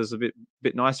 Hopefully the weather's a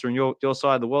bit nicer on your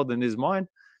side of the world than it is mine.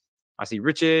 I see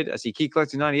Richard. I see Key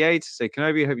Collector 98. Say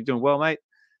Kenobi. Hope you're doing well, mate.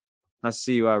 Nice to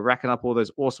see you racking up all those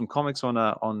awesome comics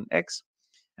on X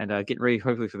and getting ready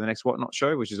hopefully for the next Whatnot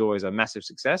show, which is always a massive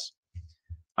success.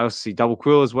 I also see Double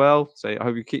Quill as well. So I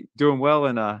hope you keep doing well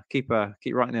and keep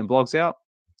writing them blogs out.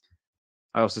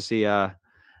 I also see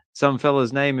some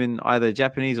fella's name in either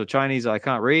Japanese or Chinese I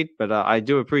can't read, but I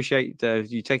do appreciate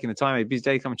you taking the time a busy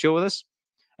day to come and chill with us.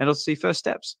 And also see First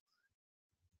Steps.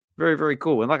 Very, very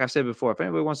cool. And like I've said before, if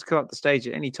anybody wants to come up the stage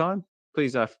at any time,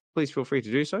 please feel free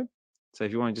to do so. So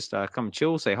if you want to just come and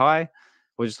chill, say hi,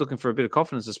 or just looking for a bit of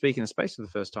confidence to speak in a space for the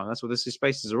first time, that's what this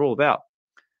spaces are all about.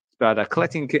 It's about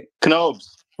collecting. Knobes.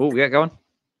 Oh, yeah, go on.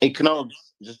 Hey, Knobes.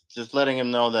 Just letting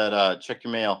him know that check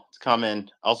your mail. It's coming.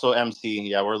 Also, MC.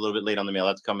 Yeah, we're a little bit late on the mail.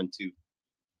 That's coming too.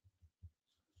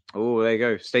 Oh, there you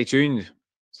go. Stay tuned.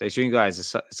 Stay tuned, guys.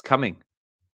 It's coming.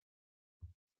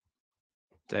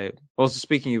 Also,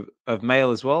 speaking of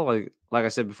mail as well, like I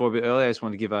said before a bit earlier, I just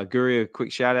wanted to give Guri a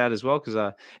quick shout out as well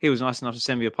because he was nice enough to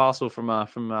send me a parcel from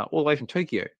all the way from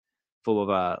Tokyo, full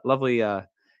of lovely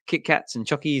Kit Kats and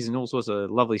Chockies and all sorts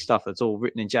of lovely stuff that's all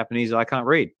written in Japanese that I can't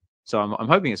read. So I'm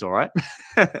hoping it's all right.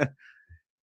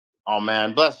 Oh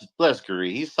man, bless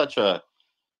Guri. He's such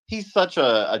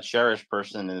a cherished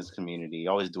person in his community.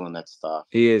 Always doing that stuff.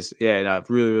 He is, yeah, no,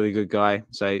 really, really good guy.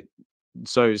 So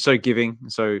giving,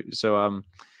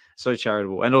 so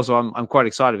charitable, and also I'm quite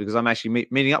excited because I'm actually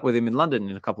meeting up with him in London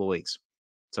in a couple of weeks.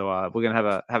 So we're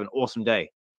gonna have an awesome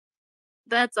day.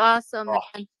 That's awesome. Oh.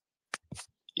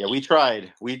 Yeah, we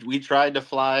tried. We tried to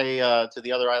fly to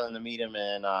the other island to meet him,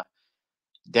 and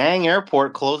dang,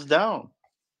 airport closed down.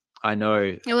 I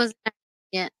know. It was.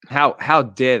 Yeah. How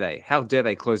dare they? How dare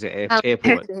they close the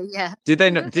airport? Yeah. Did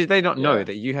they not know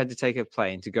that you had to take a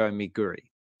plane to go and meet Guri?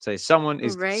 So someone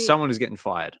is getting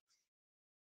fired.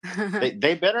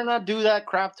 They better not do that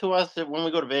crap to us when we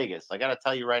go to Vegas. I gotta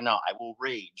tell you right now, I will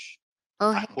rage.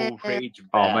 I will rage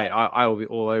bad. Oh mate, I will be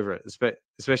all over it.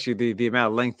 Especially the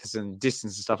amount of lengths and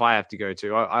distance and stuff I have to go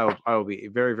to. I will be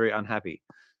very, very unhappy.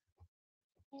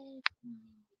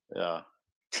 Yeah.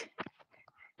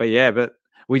 But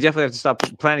we definitely have to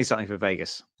start planning something for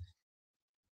Vegas.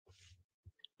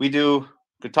 We do.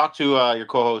 Could talk to your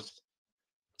co-host.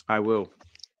 I will.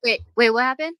 Wait, what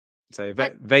happened? So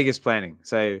Vegas planning.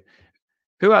 So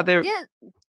who out there? Yeah,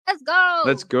 let's go.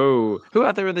 Let's go. Who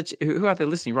out there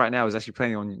listening right now is actually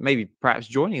planning on maybe perhaps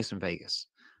joining us in Vegas?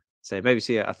 So maybe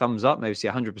see a thumbs up, maybe see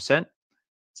 100%.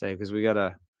 So because we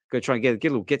gotta try and get a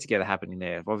little get together happening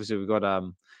there. Obviously we've got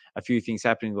a few things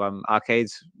happening.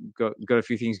 Arcades got a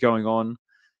few things going on.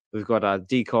 We've got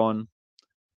Decon.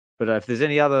 But if there's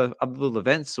any other little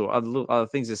events or other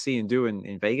things to see and do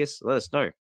in Vegas, let us know.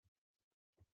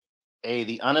 Hey,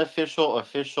 the unofficial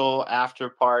official after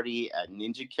party at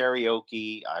Ninja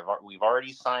Karaoke. We've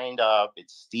already signed up.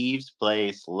 It's Steve's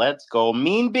place. Let's go,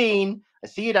 Mean Bean. I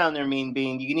see you down there, Mean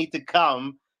Bean. You need to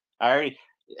come.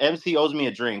 MC owes me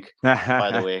a drink, by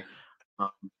the way.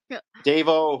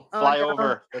 Davo, fly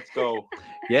over. Let's go.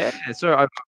 Yeah, so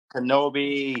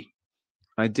Kenobi.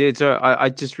 I did. So I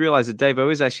just realized that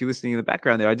Davo is actually listening in the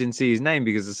background there. I didn't see his name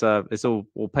because it's all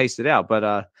pasted out, but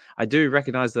I do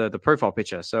recognize the profile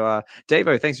picture. So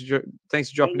Davo, thanks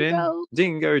for dropping in.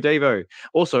 Dingo Davo.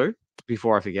 Also,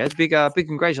 before I forget, big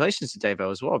congratulations to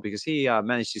Davo as well, because he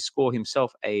managed to score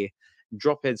himself a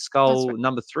Drophead Skull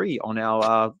number 3 on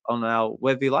our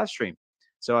VeVe live stream.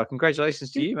 So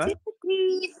congratulations to you, man.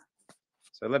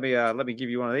 So let me give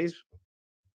you one of these.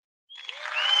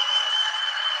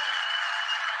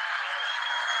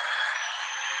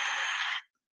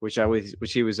 Which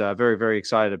he was very, very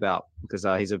excited about, because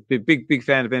he's a big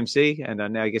fan of MC, and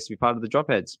now he gets to be part of the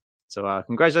Dropheads. So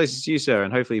congratulations to you, sir,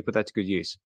 and hopefully you put that to good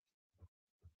use.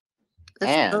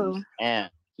 And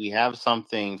we have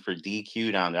something for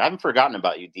DQ down there. I haven't forgotten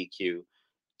about you, DQ.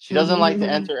 She doesn't like to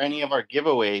enter any of our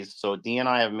giveaways, so Dee and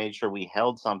I have made sure we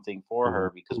held something for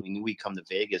her because we knew we'd come to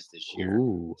Vegas this year.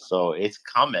 Ooh. So it's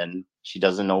coming. She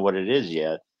doesn't know what it is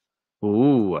yet.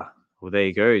 Ooh. Well, there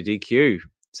you go, DQ.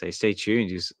 So stay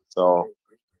tuned. So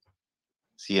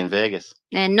see you in Vegas.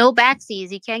 And no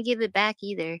backsies. You can't give it back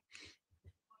either.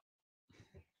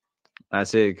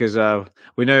 That's it, because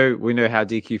we know how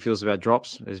DQ feels about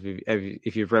drops,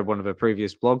 if you've read one of her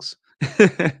previous blogs.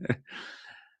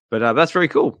 But that's very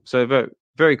cool. So very,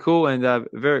 very cool, and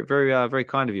very, very, very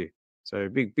kind of you. So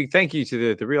big thank you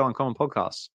to the Real Uncommon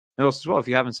podcast. And also as well, if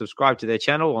you haven't subscribed to their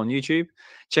channel on YouTube,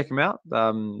 check them out.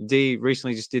 Dee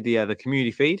recently just did the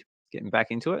community feed, getting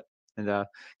back into it, and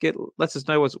lets us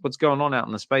know what's going on out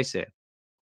in the space there.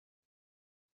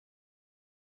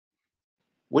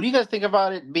 What do you guys think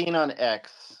about it being on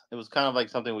X? It was kind of like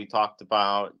something we talked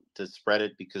about to spread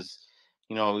it, because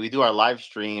we do our live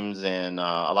streams, and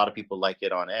a lot of people like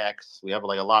it on X. We have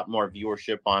like a lot more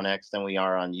viewership on X than we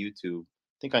are on YouTube.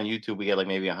 I think on YouTube we get like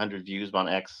maybe 100 views, but on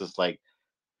X it's like,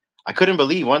 I couldn't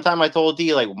believe. One time I told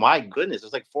Dee, like, my goodness,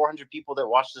 there's like 400 people that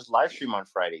watched this live stream on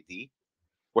Friday, Dee.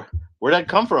 Where'd that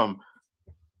come from?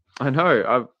 I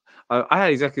know. I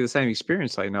had exactly the same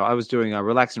experience. Like, I was doing a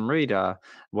relax and read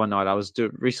one night. I was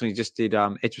recently just did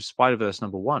Edge of Spider-Verse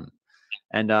 #1,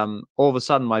 and all of a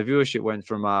sudden my viewership went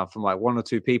from like 1 or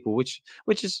 2 people, which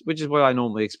is what I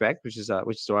normally expect, which is all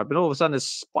right. But all of a sudden it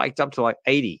spiked up to like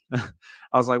 80. I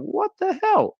was like, what the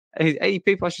hell? 80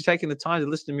 people actually taking the time to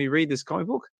listen to me read this comic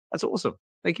book? That's awesome.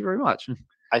 Thank you very much.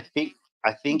 I think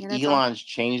Elon's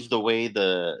changed the way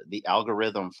the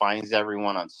algorithm finds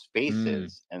everyone on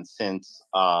Spaces, and since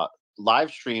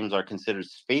live streams are considered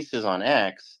Spaces on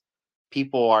X,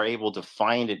 people are able to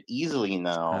find it easily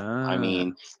now. I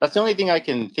mean, that's the only thing I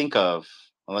can think of,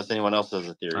 unless anyone else has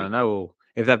a theory. I don't know. Well,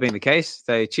 if that being the case,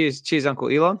 cheers, Uncle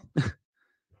Elon.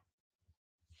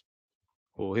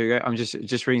 Well, here we go. I'm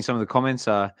just reading some of the comments.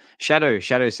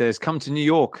 Shadow says, "Come to New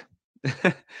York."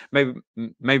 maybe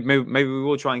we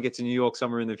will try and get to New York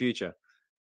somewhere in the future.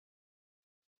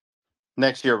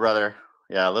 Next year, brother.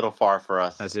 Yeah, a little far for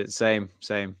us. That's it. Same.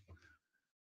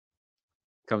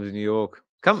 Come to New York.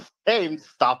 Come. Hey,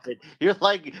 stop it. You're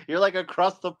like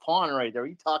across the pond right there. What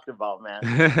are you talking about,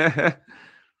 man?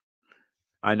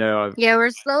 I know. Yeah,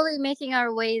 we're slowly making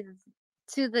our way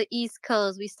to the East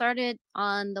Coast. We started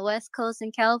on the West Coast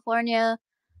in California.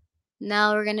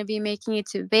 Now we're going to be making it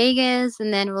to Vegas,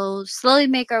 and then we'll slowly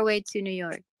make our way to New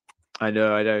York. I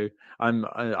know.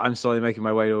 I'm slowly making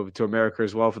my way over to America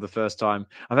as well for the first time.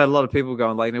 I've had a lot of people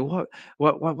going like, "What?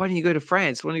 Why don't you go to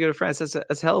France? Why don't you go to France? That's a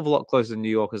hell of a lot closer than New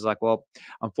York." It's like, well,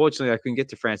 unfortunately, I couldn't get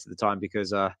to France at the time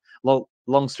because,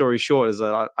 long story short, is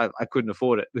that I couldn't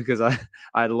afford it because I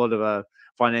had a lot of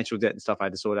financial debt and stuff I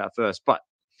had to sort out first. But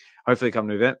hopefully, come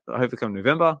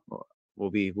November, we'll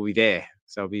be there.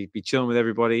 So I'll be chilling with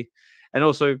everybody, and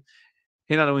also,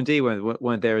 Hinano and Dee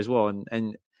weren't there as well,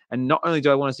 and not only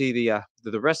do I want to see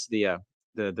the rest of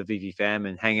the VeVe fam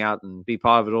and hang out and be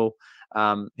part of it all,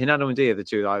 Hinano and Dee are the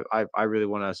two I really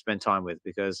want to spend time with,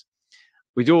 because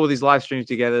we do all these live streams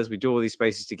together, we do all these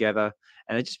spaces together,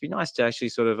 and it'd just be nice to actually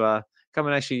sort of come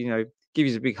and actually give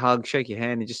you a big hug, shake your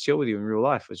hand, and just chill with you in real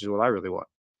life, which is what I really want.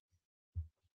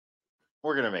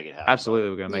 We're gonna make it happen.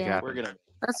 Absolutely, we're gonna make it happen.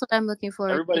 That's what I'm looking for.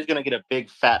 Everybody's gonna get a big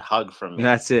fat hug from me.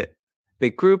 That's it.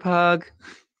 Big group hug.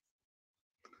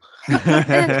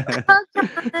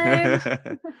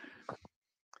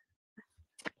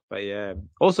 But yeah,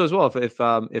 also as well,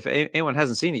 if anyone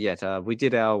hasn't seen it yet, we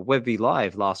did our VeVe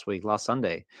Live last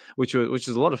Sunday, which was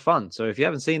a lot of fun. So if you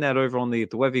haven't seen that over on the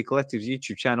VeVe Collective's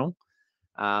YouTube channel,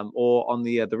 or on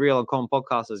the Real and Con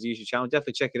Podcasters YouTube channel,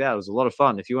 definitely check it out. It was a lot of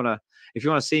fun. If you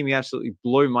wanna see me absolutely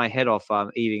blow my head off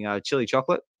eating chili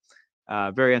chocolate,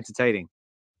 very entertaining.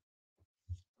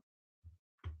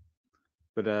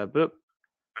 But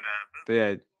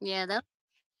yeah. Yeah,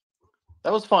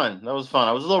 That was fun. That was fun.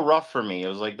 It was a little rough for me. It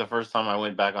was like the first time I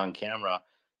went back on camera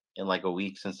in like a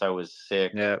week since I was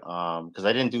sick. Yeah. Because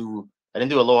I didn't do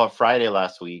Aloha Friday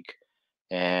last week,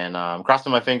 and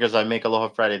crossing my fingers I make Aloha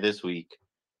Friday this week.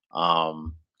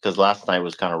 Because last night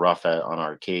was kind of rough on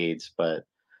arcades, but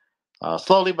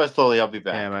slowly by slowly I'll be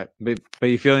back. Yeah, mate. But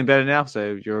you're feeling better now,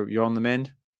 so you're on the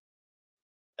mend.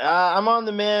 I'm on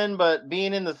the mend, but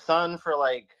being in the sun for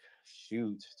like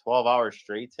 12 hours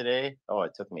straight today,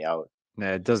 it took me out.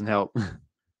 Yeah, it doesn't help.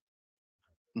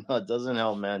 No, it doesn't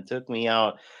help, man. It took me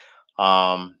out.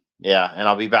 Yeah, and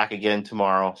I'll be back again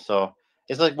tomorrow. So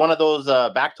it's like one of those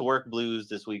back to work blues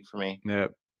this week for me. Yeah.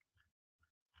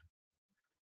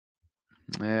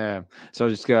 Yeah. So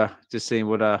just seeing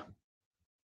what else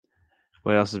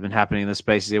has been happening in the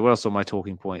spaces here. What else are my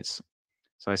talking points?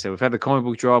 So I said we've had the comic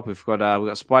book drop. We've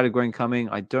got Spider-Gwen coming.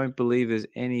 I don't believe there's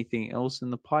anything else in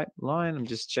the pipeline. I'm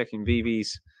just checking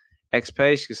VeVe's X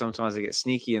page because sometimes they get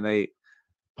sneaky and they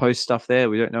post stuff there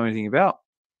we don't know anything about.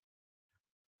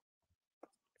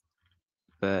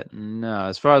 But no,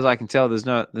 as far as I can tell, there's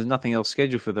nothing else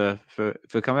scheduled for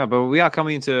coming out. But we are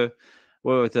coming into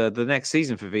the next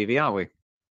season for VeVe, aren't we?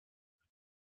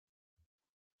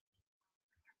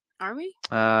 Are we?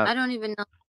 I don't even know.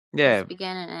 Yeah,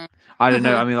 Began and end. I don't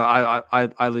know. I mean,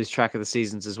 I lose track of the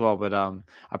seasons as well. But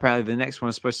apparently the next one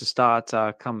is supposed to start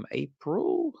come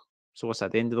April. So what's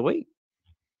that? The end of the week.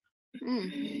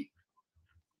 Mm.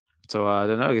 So I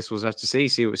don't know. I guess we'll have to see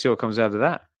what comes out of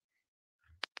that.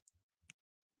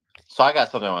 So I got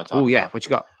something I want to talk about. Oh yeah, what you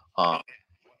got?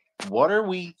 What do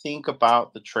we think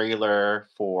about the trailer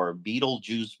for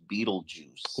Beetlejuice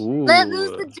Beetlejuice? Ooh. Let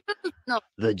loose the juice. No,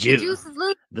 The juice. the juice is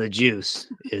loose. The juice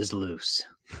is loose.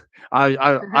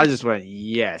 I just went,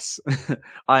 yes.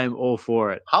 I am all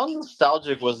for it. How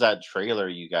nostalgic was that trailer,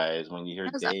 you guys, when you hear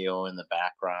What was that? Deo in the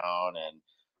background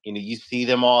and you see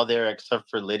them all there except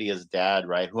for Lydia's dad,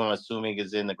 right? Who I'm assuming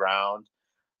is in the ground.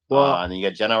 Well, and then you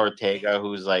got Jenna Ortega,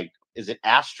 who's like, is it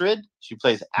Astrid? She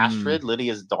plays Astrid,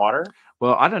 Lydia's daughter.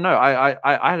 Well, I don't know. I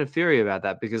had a theory about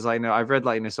that because I've read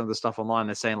some of the stuff online.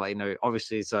 They're saying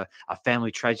obviously it's a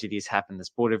family tragedy has happened that's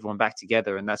brought everyone back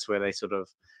together, and that's where they sort of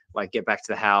get back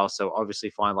to the house. So obviously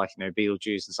find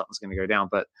Beetlejuice and something's going to go down.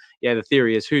 But yeah, the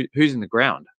theory is who's in the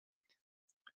ground.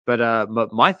 But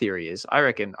my theory is I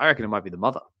reckon it might be the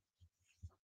mother.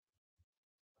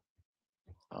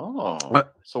 Oh,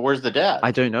 so where's the dad?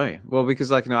 I don't know. Well,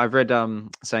 because I've read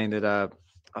saying that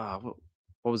what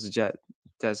was the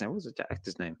dad's name? What was the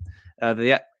actor's name?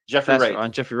 Jeffrey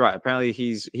Wright. Jeffrey Wright. Apparently,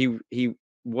 he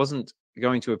wasn't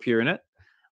going to appear in it,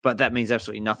 but that means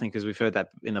absolutely nothing because we've heard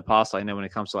that in the past. When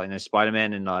it comes to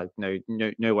Spider-Man and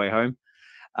No Way Home.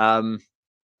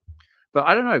 But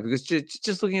I don't know because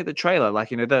just looking at the trailer,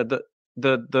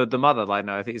 the mother,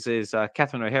 I think it's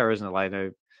Catherine O'Hara, isn't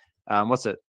it? What's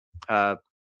it?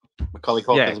 Macaulay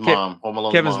Culkin's mom, Home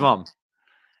Alone's Kevin's mom.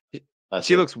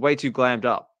 She it. looks way too glammed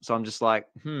up. So I'm just like,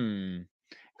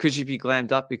 could she be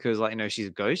glammed up because she's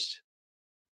a ghost?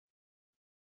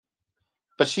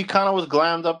 But she kind of was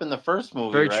glammed up in the first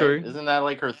movie. Very right? true. Isn't that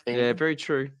like her thing? Yeah, very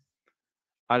true.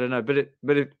 I don't know,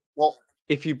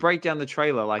 if you break down the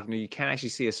trailer, you can actually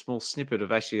see a small snippet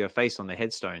of actually her face on the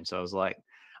headstone. So I was like,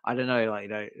 I don't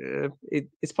know,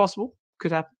 it's possible,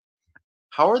 could happen.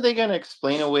 How are they going to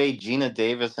explain away Gina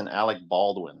Davis and Alec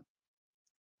Baldwin?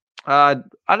 I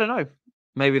don't know.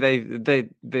 Maybe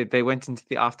they went into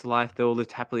the afterlife. They all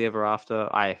lived happily ever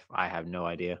after. I have no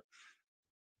idea.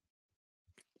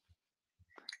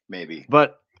 Maybe.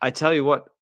 But I tell you what,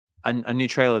 a new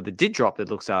trailer that did drop that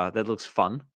looks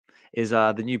fun is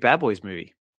the new Bad Boys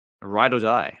movie, Ride or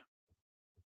Die.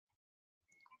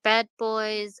 Bad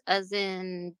Boys, as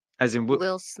in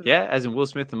Will Smith. Yeah, as in Will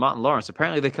Smith and Martin Lawrence.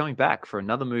 Apparently, they're coming back for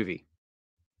another movie.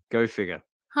 Go figure.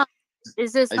 Huh.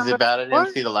 Is it bad? I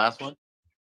didn't see the last one.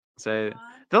 So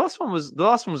the last one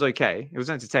was okay. It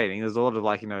was entertaining. There's a lot of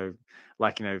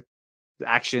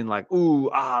action,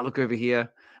 look over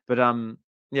here. But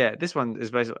yeah, this one is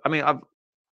basically. I mean,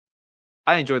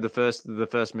 I enjoyed the first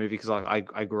movie because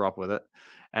I grew up with it,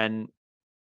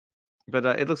 but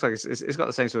it looks like it's got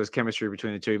the same sort of chemistry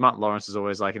between the two. Martin Lawrence is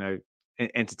always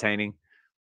entertaining,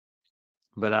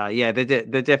 but yeah, they're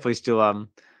definitely still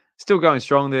going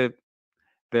strong.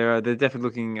 they're definitely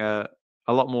looking a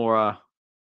lot more. I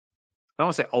don't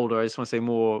want to say older. I just want to say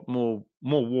more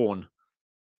worn.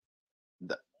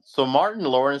 So Martin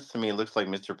Lawrence to me looks like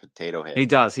Mr. Potato Head. He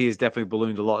does. He has definitely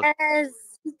ballooned a lot. Yes,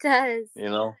 he does. You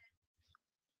know.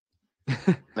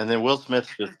 And then Will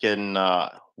Smith's just getting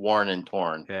worn and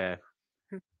torn. Yeah.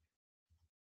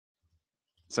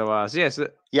 So yeah,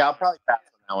 yeah, I'll probably pass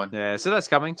on that one. Yeah, so that's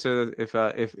coming. So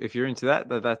if you're into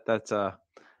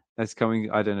that's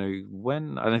coming. I don't know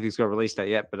when. I don't think it's got a release date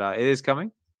yet, but it is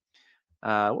coming.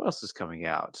 What else is coming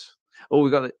out? Oh,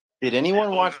 we got it. Did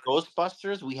anyone watch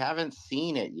Ghostbusters? We haven't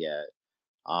seen it yet,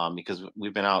 because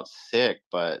we've been out sick.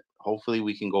 But hopefully,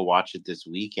 we can go watch it this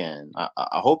weekend. I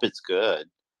hope it's good.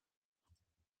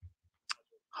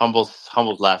 Humble's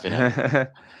laughing at me.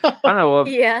 I don't know. Well,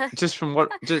 Yeah. Just from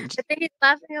what. I think he's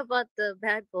laughing about the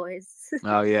bad boys.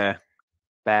 Oh yeah,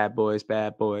 bad boys.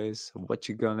 What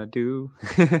you gonna do?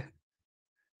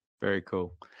 Very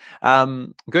cool.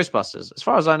 Ghostbusters. As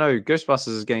far as I know,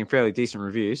 Ghostbusters is getting fairly decent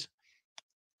reviews.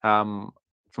 From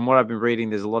what I've been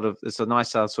reading, it's a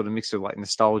nice sort of mix of like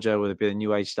nostalgia with a bit of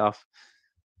new age stuff.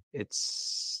 Let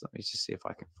me just see if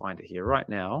I can find it here right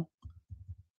now.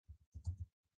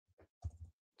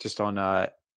 Just on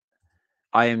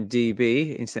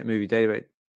IMDb, Internet Movie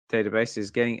Database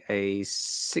is getting a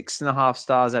 6.5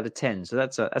 stars out of 10. So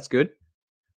that's good.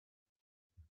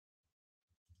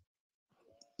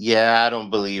 Yeah, I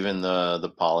don't believe in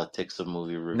the politics of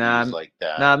movie reviews like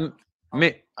that.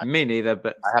 Me neither.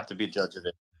 But I have to be a judge of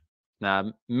it.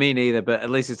 Me neither. But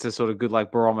at least it's a sort of good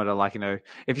like barometer. Like, you know,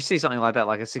 if you see something like that,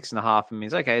 like a 6.5, it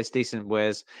means okay, it's decent.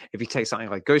 Whereas if you take something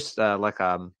like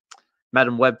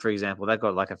Madam Web, for example, that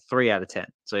got like a 3 out of 10.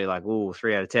 So you're like, ooh,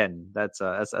 3 out of 10. That's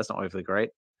not overly great.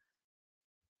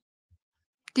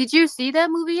 Did you see that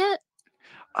movie yet?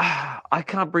 I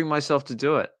can't bring myself to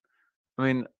do it. I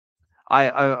mean,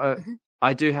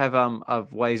 I do have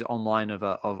of ways online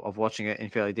of watching it in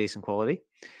fairly decent quality,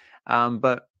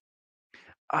 but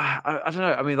I don't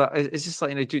know. I mean, like, it's just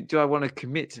like, you know, do I want to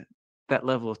commit that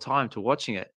level of time to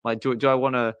watching it? Like, do I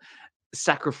want to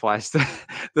sacrifice the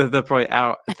probably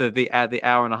hour the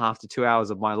hour and a half to 2 hours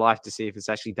of my life to see if it's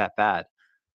actually that bad?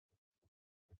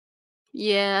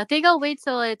 Yeah, I think I'll wait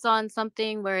till it's on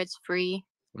something where it's free.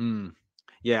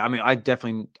 Yeah, I mean, I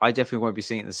definitely won't be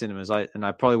seeing it in the cinemas. I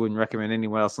probably wouldn't recommend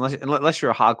anyone else unless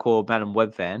you're a hardcore Madam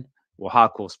Web fan or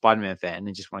hardcore Spider-Man fan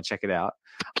and just want to check it out.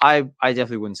 I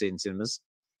definitely wouldn't see it in cinemas.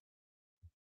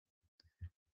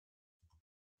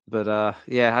 But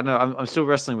yeah, I know I'm still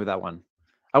wrestling with that one.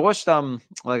 I watched like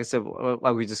I said,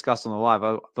 like we discussed on the live.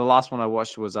 The last one I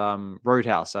watched was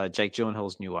Roadhouse, Jake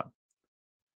Gyllenhaal's new one.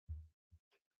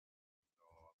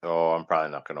 Oh, I'm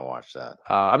probably not going to watch that.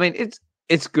 I mean,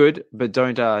 it's good, but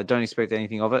don't expect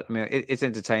anything of it. I mean, it's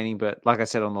entertaining, but like I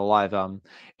said on the live,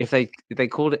 if they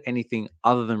called it anything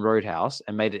other than Roadhouse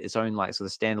and made it its own like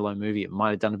sort of standalone movie, it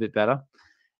might have done a bit better.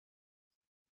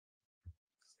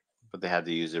 But they had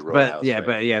to use it Roadhouse.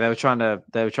 But yeah, they were trying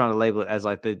to label it as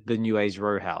like the new age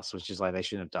Roadhouse, which is like they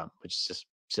shouldn't have done, which is just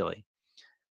silly.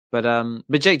 But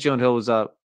Jake Gyllenhaal was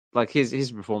like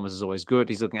his performance is always good.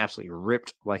 He's looking absolutely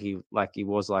ripped, like he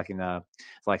was like in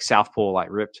like Southpaw, like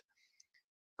ripped.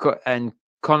 And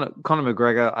Conor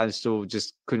McGregor, I still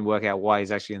just couldn't work out why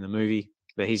he's actually in the movie,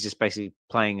 but he's just basically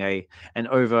playing an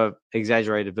over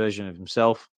exaggerated version of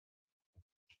himself.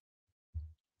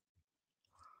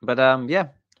 But yeah,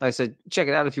 like I said, check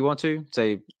it out if you want to.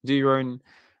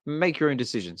 Make your own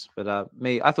decisions. But I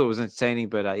thought it was entertaining,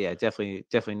 but yeah,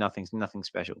 definitely nothing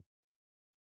special.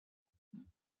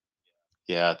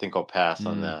 Yeah, I think I'll pass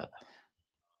on that.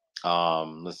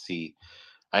 Let's see.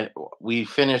 We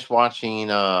finished watching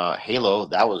Halo.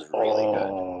 That was really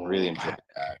good. Really enjoyed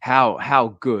that.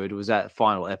 How good was that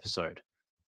final episode?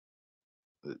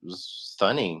 It was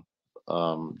stunning.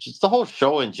 Just the whole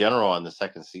show in general on the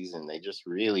second season, they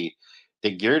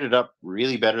geared it up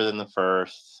really better than the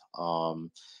first. And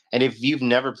if you've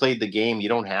never played the game, you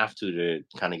don't have to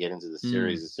kind of get into the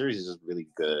series. The series is just really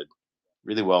good,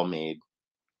 really well made.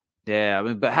 Yeah, I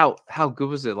mean, but how good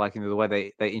was it? Like, the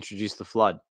way they introduced the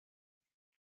Flood.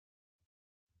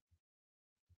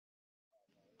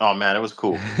 Oh man, it was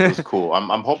cool. It was cool.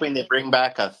 I'm hoping they bring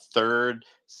back a third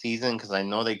season because I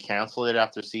know they canceled it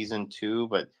after season 2,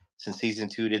 but since season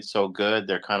 2 did so good,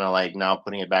 they're kind of like now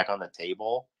putting it back on the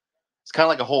table. It's kind of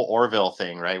like a whole Orville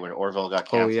thing, right? When Orville got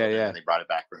canceled, and they brought it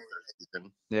back for the third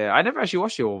season. Yeah, I never actually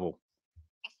watched the Orville.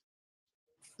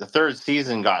 The third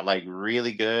season got like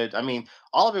really good. I mean,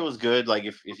 all of it was good. Like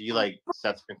if you like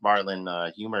Seth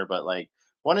MacFarlane humor, but like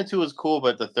 1 and 2 was cool,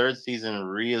 but the third season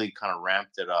really kind of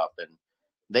ramped it up, and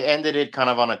they ended it kind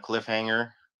of on a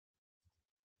cliffhanger.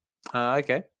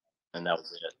 Okay. and that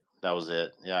was it. That was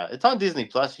it. Yeah, it's on Disney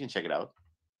Plus. You can check it out.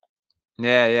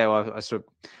 Yeah. Well, I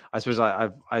suppose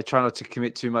I try not to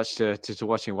commit too much to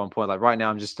watching at one point. Like right now,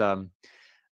 I'm just like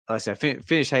I said,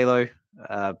 finish Halo,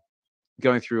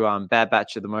 going through Bad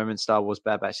Batch at the moment, Star Wars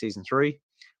Bad Batch Season 3,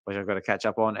 which I've got to catch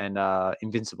up on, and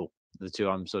Invincible, the two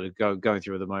I'm sort of going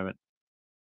through at the moment.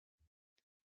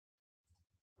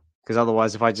 Because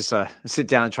otherwise, if I just sit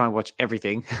down and try and watch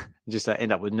everything, just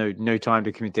end up with no time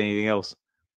to commit to anything else.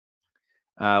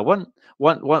 One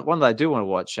that I do want to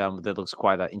watch that looks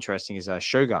quite interesting is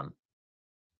Shogun,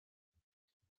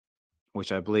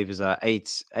 which I believe is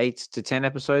 8 to 10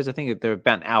 episodes. I think they're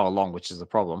about an hour long, which is the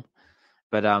problem.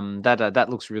 But that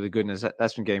looks really good, and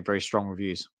that's been getting very strong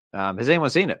reviews. Has anyone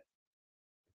seen it?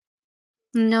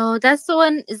 No, that's the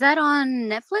one. Is that on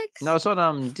Netflix? No, it's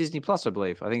on Disney Plus, I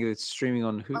believe. I think it's streaming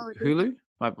on Hulu.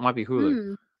 Might be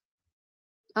Hulu.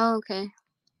 Oh, okay.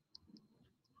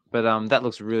 But that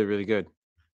looks really, really good.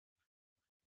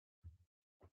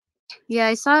 Yeah,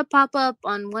 I saw it pop up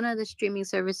on one of the streaming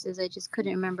services. I just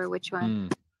couldn't remember which one.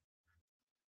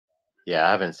 Yeah,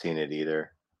 I haven't seen it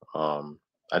either.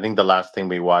 I think the last thing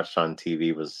we watched on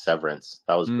TV was Severance.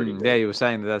 That was pretty good. Yeah, you were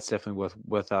saying that's definitely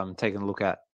worth taking a look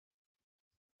at.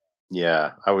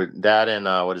 Yeah, I would that and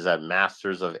what is that?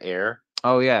 Masters of Air.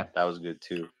 Oh yeah, that was good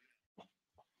too.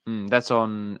 That's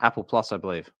on Apple Plus, I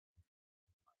believe.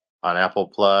 On Apple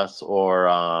Plus, or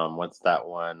what's that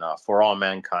one? For All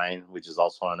Mankind, which is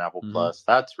also on Apple Plus.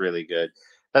 That's really good.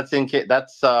 That's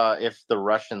if the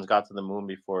Russians got to the moon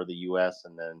before the U.S.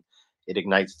 and then it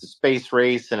ignites the space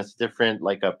race, and it's different,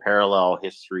 like a parallel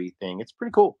history thing. It's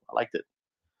pretty cool. I liked it.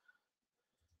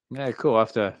 Yeah, cool. I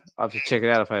have to check it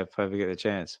out if I ever get the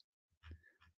chance.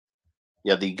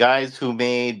 Yeah, the guys who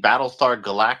made Battlestar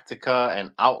Galactica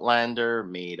and Outlander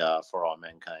made For All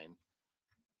Mankind.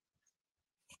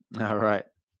 All right.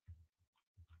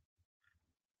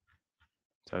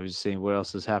 So I was just seeing what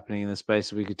else is happening in the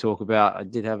space that we could talk about. I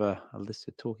did have a list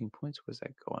of talking points. Where's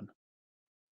that going?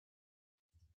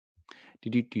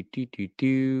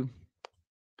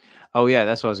 Oh yeah,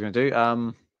 that's what I was going to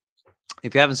do.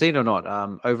 If you haven't seen it or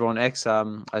not, over on X, I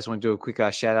just want to do a quick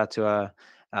shout out to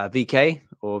VK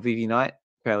or VeVe Knight.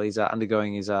 Apparently, he's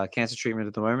undergoing his cancer treatment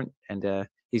at the moment, and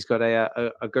he's got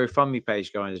a GoFundMe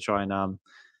page going to try and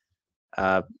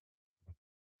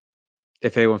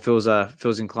if anyone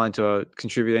feels inclined to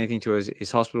contribute anything to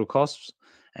his hospital costs.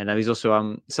 And he's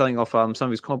also selling off some of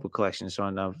his comic book collections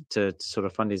to sort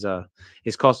of fund his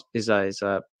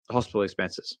hospital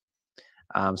expenses.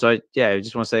 So yeah, I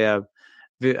just want to say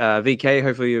VK,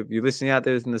 hopefully you're listening out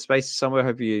there in the space somewhere.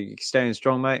 Hope you're staying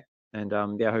strong, mate.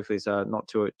 And yeah, hopefully it's not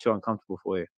too uncomfortable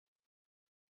for you.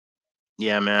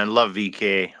 Yeah, man, love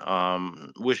VK.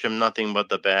 Wish him nothing but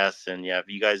the best. And yeah, if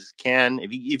you guys can,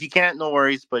 if you can't, no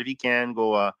worries. But if you can,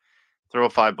 go throw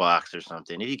 $5 or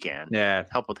something. If you can, yeah,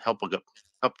 help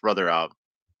brother out.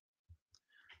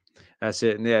 That's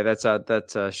it. And yeah,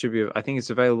 that should be. I think it's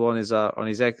available on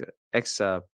his X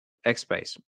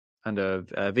space under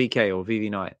VK or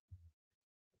VeVe Knight.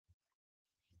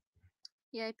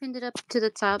 Yeah, I pinned it up to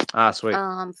the top. Sweet.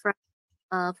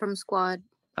 From Squad.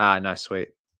 Nice, sweet.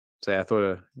 So yeah, I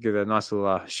thought I'd give it a nice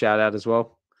little shout out as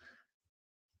well.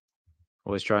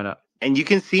 Always trying to. And you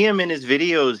can see him in his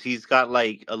videos. He's got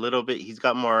like a little bit. He's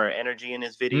got more energy in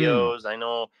his videos. I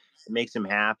know it makes him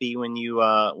happy when you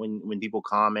when people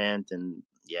comment, and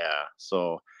yeah,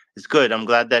 so it's good. I'm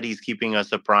glad that he's keeping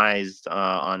us apprised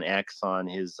on X on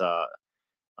his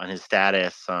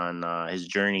status on his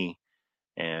journey,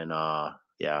 and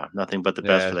yeah, nothing but the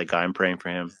best for that guy. I'm praying for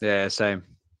him. Yeah, same.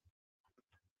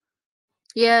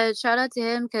 Yeah, shout out to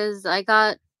him because I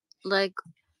got like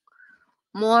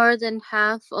more than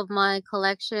half of my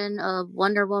collection of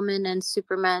Wonder Woman and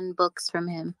Superman books from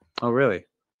him. Oh, really?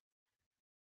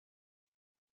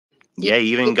 Yeah,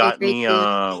 he even got me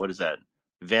what is that?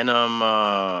 Venom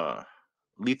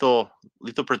Lethal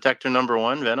Protector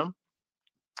 #1, Venom.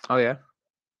 Oh yeah.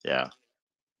 Yeah,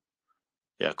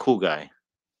 cool guy.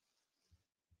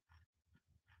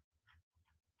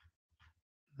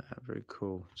 Very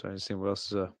cool. So I just think what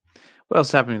else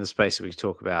is happening in the space that we can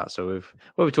talk about. So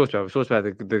we talked about. We've talked about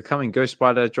the coming Ghost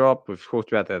Spider drop. We've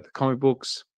talked about the comic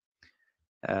books.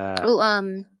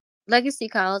 Legacy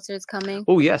Calendar is coming.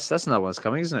 Oh yes, that's another one that's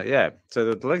coming, isn't it? Yeah.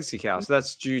 So the Legacy Calendar, so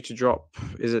that's due to drop.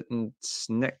 Is it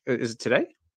today?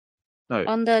 No.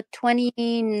 On the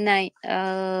 29th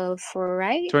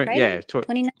Friday? Yeah,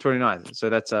 29th. So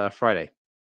that's Friday.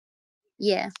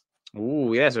 Yeah.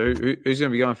 Oh yeah. So who's going to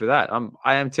be going for that?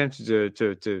 I am tempted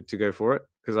to go for it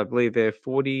because I believe they're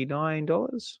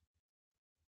 $49.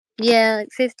 Yeah, like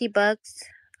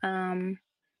 $50.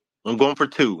 I'm going for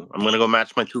 2. I'm gonna go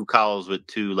match my 2 cows with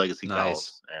 2 legacy Nice.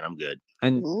 cows, and I'm good.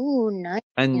 And Ooh, nice.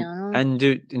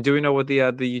 do we know what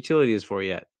the utility is for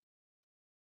yet?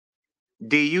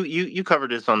 D, you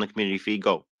covered this on the community feed.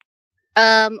 Go.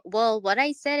 Well, what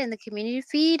I said in the community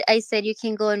feed, I said you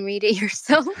can go and read it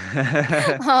yourself.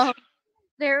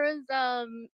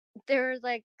 There was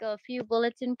like a few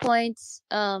bulletin points,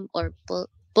 or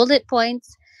bullet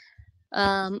points.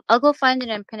 I'll go find it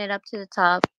and pin it up to the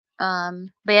top.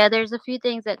 But yeah, there's a few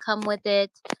things that come with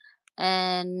it,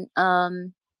 and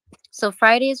so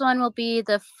Friday's one will be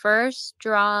the first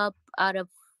drop out of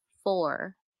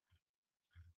 4.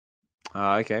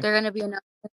 Okay. They're gonna be announcing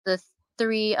the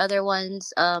 3 other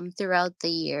ones throughout the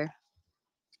year.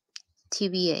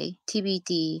 TBA,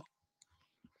 TBD.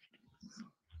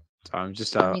 So I'm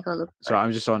just Let me go look.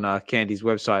 I'm just on Candy's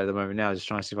website at the moment now, just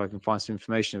trying to see if I can find some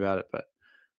information about it, but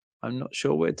I'm not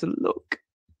sure where to look.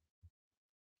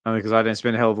 Only because I don't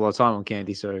spend a hell of a lot of time on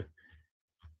Candy, so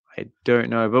I don't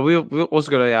know. But we've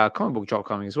also got a comic book drop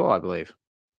coming as well, I believe.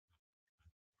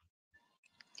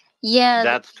 Yeah,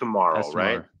 That's tomorrow, That's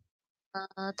right?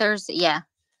 tomorrow. Thursday. Yeah.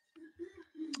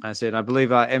 That's it. I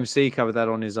believe MC covered that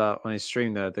on his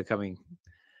stream, the coming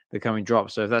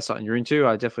drop. So if that's something you're into,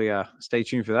 I definitely stay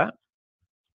tuned for that.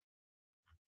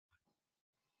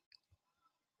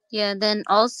 Yeah. Then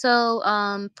also,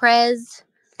 Prez,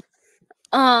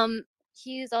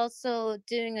 he's also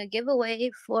doing a giveaway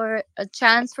for a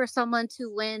chance for someone to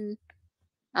win,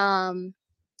 a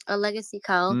legacy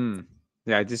cow.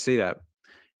 Yeah, I did see that.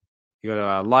 You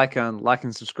got to like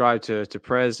and subscribe to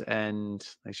Prez, and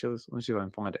actually, let me see if I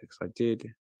can find it because I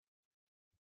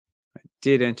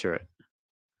did enter it.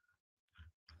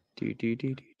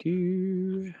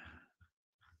 Do.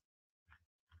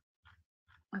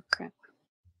 Oh crap.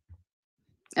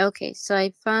 Okay, so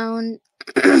I found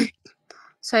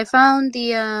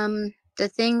the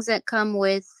things that come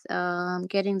with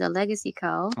getting the legacy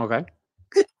cow. Okay.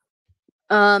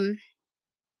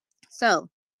 So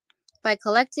by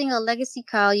collecting a legacy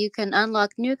cow, you can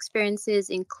unlock new experiences,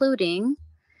 including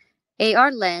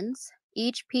AR lens.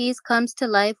 Each piece comes to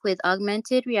life with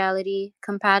augmented reality,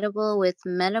 compatible with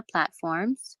meta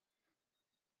platforms.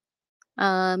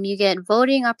 You get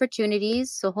voting opportunities,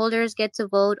 so holders get to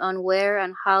vote on where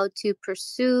and how to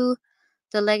pursue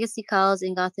the legacy cows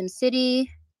in Gotham City.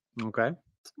 Okay.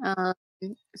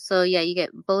 So yeah, you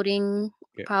get voting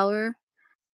power.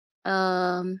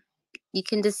 You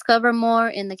can discover more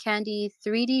in the Candy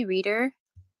 3D reader.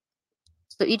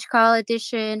 So each call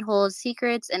edition holds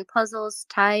secrets and puzzles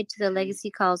tied to the Legacy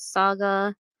Calls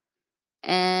saga.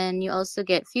 And you also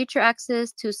get future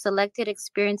access to selected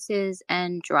experiences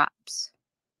and drops.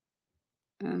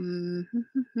 Ooh,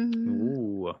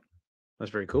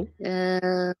 that's very cool.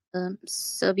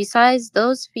 So besides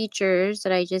those features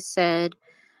that I just said,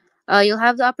 you'll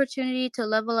have the opportunity to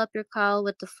level up your cowl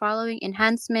with the following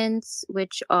enhancements,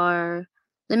 which are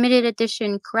limited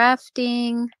edition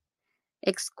crafting,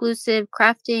 exclusive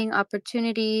crafting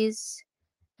opportunities,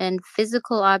 and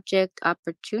physical object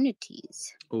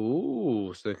opportunities.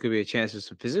 Ooh, so there could be a chance for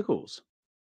some physicals.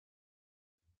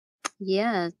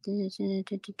 Yeah.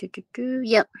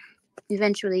 Yep.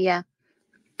 Eventually, yeah.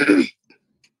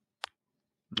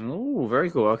 Oh,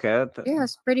 very cool. Okay. Yeah,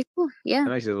 it's pretty cool. Yeah. That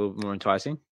makes it a little bit more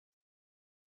enticing.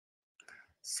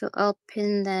 So I'll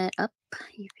pin that up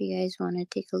if you guys want to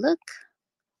take a look.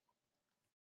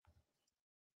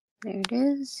 There it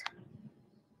is.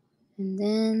 And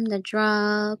then the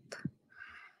drop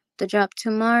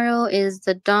tomorrow is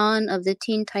the Dawn of the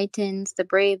Teen Titans, the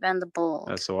Brave and the Bold.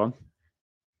 That's the one.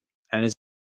 And is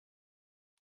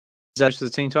that for the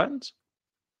Teen Titans?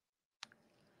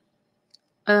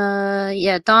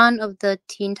 Yeah, Dawn of the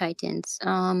Teen Titans.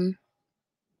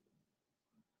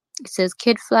 It says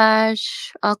Kid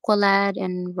Flash, Aqualad,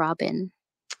 and Robin.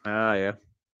 Ah, yeah.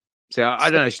 See, I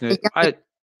don't actually know. I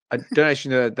don't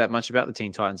actually know that much about the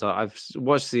Teen Titans. I've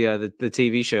watched the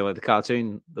TV show, like the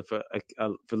cartoon, for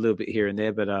a little bit here and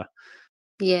there, but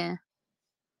yeah,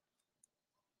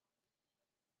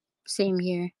 same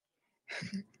here.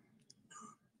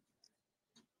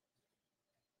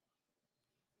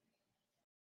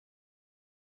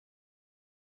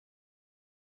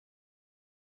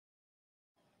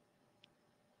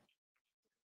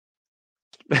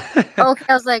 Okay,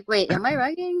 I was like, wait, am I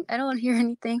writing? I don't hear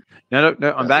anything. No,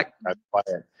 I'm back. That's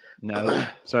quiet. No,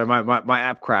 sorry, my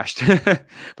app crashed, but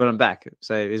I'm back.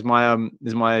 So is my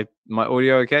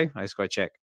audio okay? I just gotta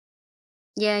check.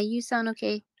 Yeah, you sound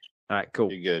okay. All right,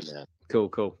 cool. You're good, man.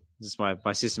 Cool. This my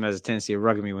system has a tendency of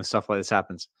rugging me when stuff like this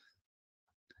happens.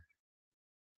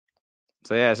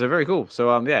 So yeah, so very cool.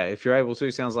 So yeah, if you're able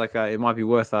to, sounds like it might be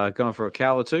worth going for a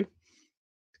cow or two.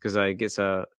 because it gets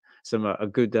a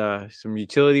good some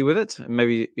utility with it, and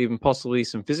maybe even possibly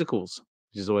some physicals,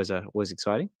 which is always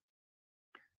exciting.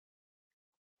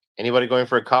 Anybody going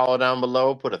for a call down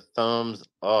below? Put a thumbs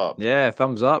up. Yeah,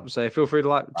 thumbs up. So feel free to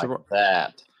like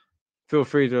that. Feel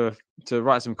free to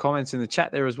write some comments in the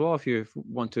chat there as well if you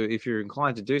want to, if you're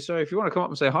inclined to do so. If you want to come up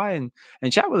and say hi and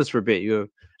chat with us for a bit, you're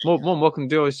more than welcome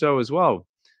to do so as well.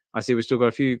 I see we've still got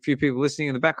a few people listening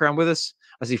in the background with us.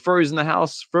 I see Fro's in the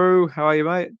house. Fro, how are you,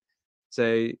 mate?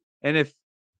 Say VeVe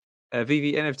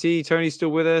NFT. Tony's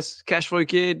still with us. Cashflow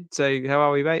Kid. Say, how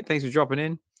are we, mate? Thanks for dropping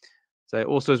in. So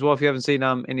also as well, if you haven't seen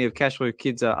any of Cashflow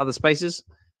Kid's other spaces,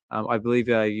 I believe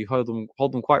you hold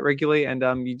them quite regularly, and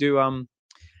you do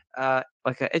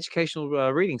like educational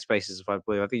reading spaces. If I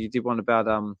believe, I think you did one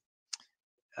about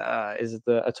is it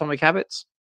the Atomic Habits?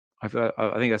 I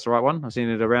think that's the right one. I've seen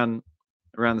it around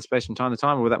the space from time to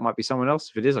time, or that might be someone else.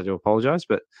 If it is, I do apologize.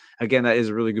 But again, that is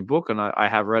a really good book, and I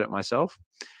have read it myself.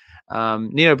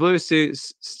 Nino Blue,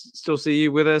 still see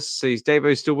you with us. Sees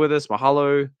Davo still with us.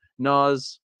 Mahalo,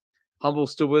 Nas, Humble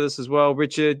still with us as well.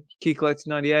 Richard, Key Collector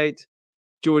 98,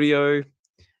 Giordio,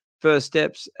 First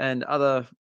Steps, and other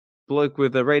bloke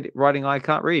with a writing I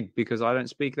can't read because I don't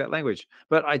speak that language.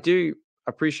 But I do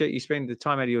appreciate you spending the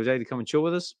time out of your day to come and chill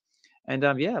with us. And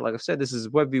yeah, like I said, this is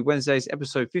WebView Wednesdays,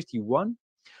 episode 51.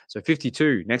 So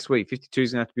 52 next week. 52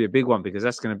 is going to have to be a big one because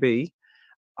that's going to be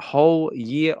a whole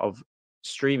year of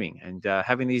streaming and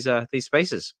having these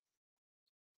spaces.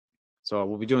 So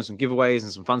we'll be doing some giveaways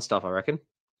and some fun stuff, I reckon,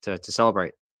 to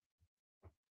celebrate.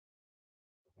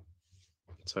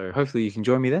 So hopefully you can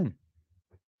join me then.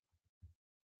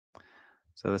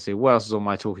 So let's see, what else is on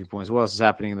my talking points? What else is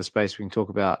happening in the space we can talk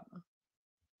about?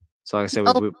 So like I said,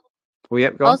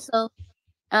 yep, go also,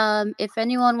 if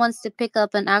anyone wants to pick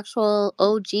up an actual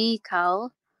OG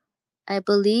cowl, I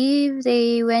believe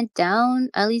they went down,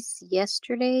 at least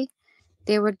yesterday,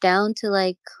 they were down to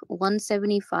like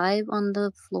 $175 on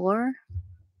the floor.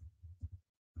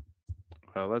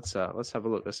 Well, let's have a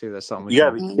look. Let's see if there's something. You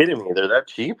gotta be kidding me! They're that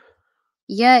cheap?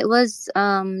 Yeah, it was.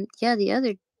 The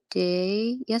other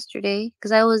day, yesterday,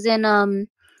 because I was in the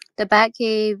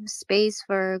Batcave space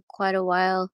for quite a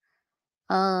while.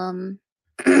 And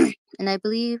I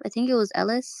think it was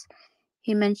Ellis.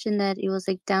 He mentioned that it was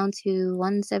like down to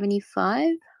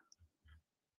 $175.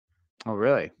 Oh,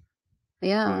 really?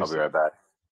 Yeah. I'll be right back.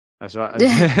 That's right.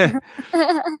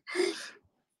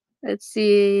 Let's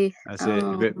see. That's it.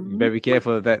 You better be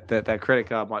careful that credit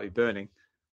card might be burning.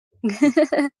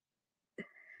 Let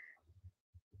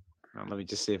me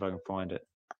just see if I can find it.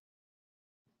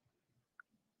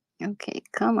 Okay,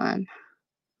 come on.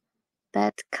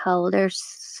 That cowl. There's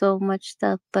so much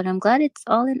stuff, but I'm glad it's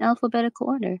all in alphabetical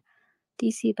order.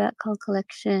 DC Batcall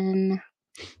collection.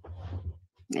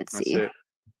 Let's see. It.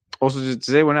 Also, does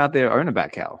anyone out there own a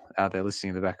Batcowl out there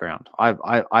listening in the background? I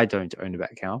don't own a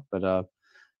Batcowl, but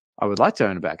I would like to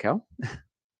own a Batcowl.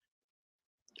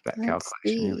 Batcowl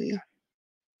collection.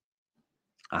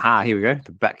 Aha, here we go.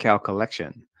 The Batcowl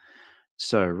collection.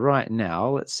 So right now,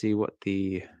 let's see what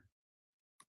the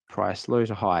price, low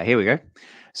to high. Here we go.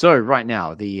 So right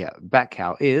now, the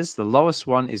Batcowl is, the lowest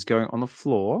one is going on the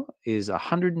floor is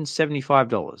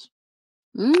 $175.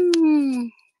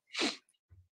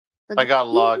 I got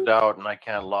logged out and I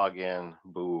can't log in.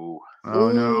 Boo.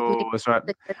 Oh no, that's right.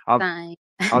 I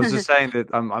was just saying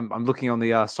that I'm looking on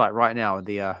the site right now, and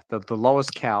the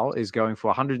lowest cowl is going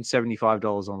for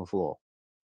 $175 on the floor.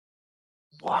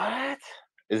 What?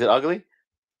 Is it ugly?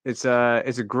 It's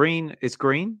a green. It's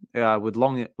green with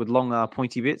long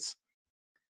pointy bits.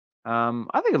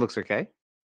 I think it looks okay.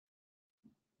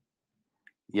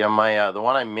 Yeah, my the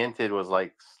one I minted was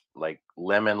like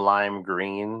lemon lime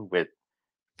green with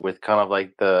kind of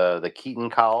like the Keaton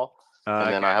cowl,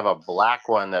 and then I have a black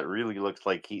one that really looks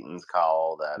like Keaton's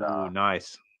cowl that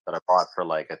nice, that I bought for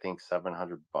like I think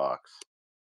 $700.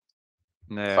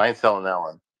 Yeah, so I ain't selling that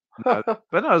one. But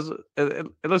no, it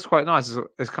looks quite nice.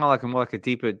 It's kind of like more like a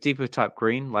deeper type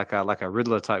green, like a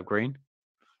Riddler type green.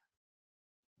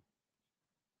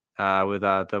 With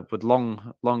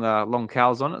long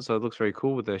cowls on it, so it looks very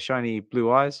cool with the shiny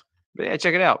blue eyes. But yeah,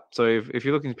 check it out. So if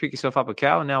you're looking to pick yourself up a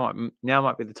cowl, now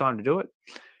might be the time to do it.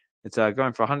 It's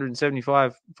going for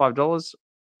 $175,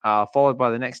 followed by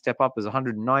the next step up is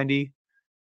 $190,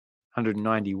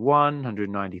 $191,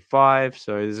 $195.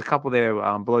 So there's a couple there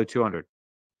below $200.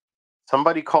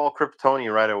 Somebody call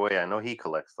Cryptony right away. I know he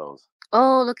collects those.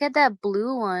 Oh, look at that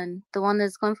blue one. The one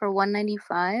that's going for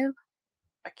 $195.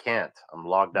 I can't. I'm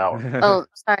logged out. Oh,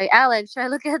 sorry, Alex. Try to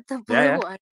look at the blue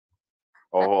one.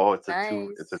 Oh, it's nice.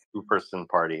 It's a 2-person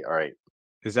party. All right.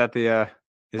 Is that the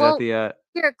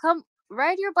Here, come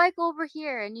ride your bike over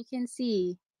here and you can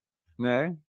see.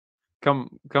 No, come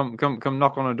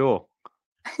knock on a door.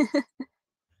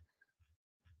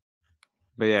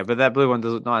 But yeah, but that blue one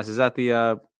does look nice. Is that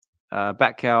the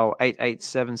Batcow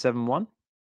 88771?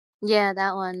 Yeah,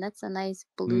 that one. That's a nice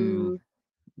blue.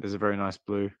 There's a very nice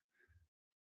blue.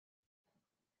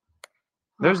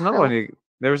 Oh, There's another I one here.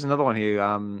 There is another one here.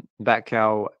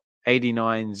 Batcow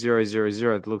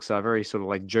 89000 that looks very sort of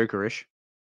like Jokerish.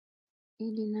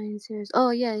 89 series.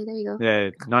 Oh yeah, there you go. Yeah,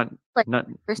 Like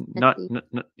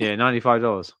yeah,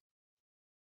 $95.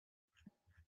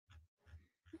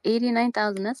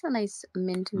 89,000. That's a nice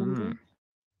mint number. I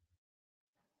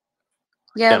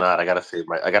Yeah. cannot. I gotta save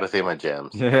my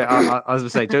gems. Yeah, I was gonna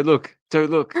say, don't look.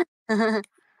 Save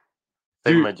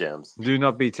my gems. Do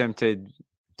not be tempted.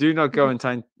 Do not go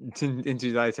into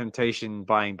that temptation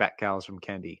buying bat cows from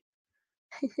Candy.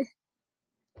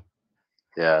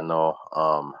 Yeah, no.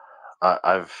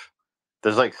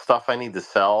 There's like stuff I need to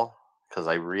sell because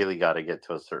I really got to get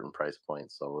to a certain price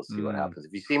point. So we'll see what happens.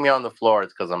 If you see me on the floor,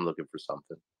 it's because I'm looking for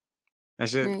something.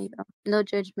 Actually, there you go. No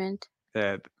judgment.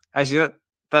 Yeah, actually,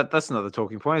 that's another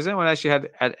talking point. Has anyone actually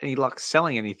had any luck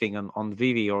selling anything on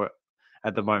VeVe or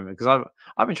at the moment? Because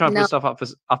I've been trying to put stuff up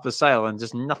for sale and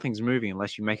just nothing's moving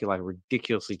unless you make it like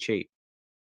ridiculously cheap.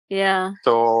 Yeah.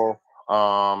 So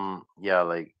yeah,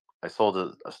 like I sold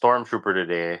a Stormtrooper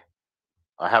today.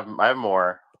 I have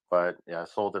more, but yeah, I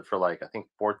sold it for like I think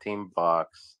 $14,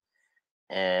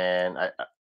 and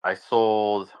I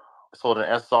sold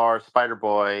an SR Spider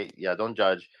Boy. Yeah, don't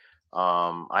judge.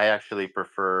 I actually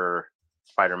prefer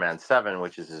Spider-Man 7,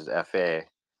 which is his FA.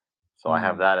 So I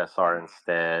have that SR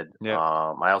instead. Yep.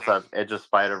 I also have Edge of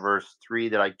Spider-Verse 3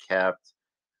 that I kept,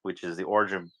 which is the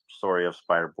origin story of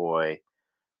Spider-Boy.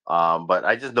 But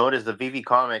I just noticed the VeVe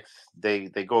Comics, they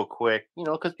go quick,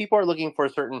 because people are looking for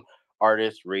certain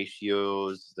artist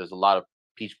ratios. There's a lot of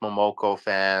Peach Momoko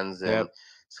fans and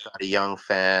Scotty Young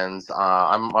fans.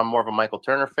 I'm more of a Michael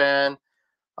Turner fan.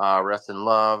 Rest in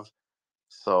love.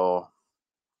 So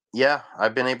yeah,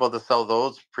 I've been able to sell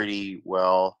those pretty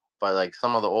well, but like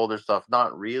some of the older stuff,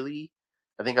 not really.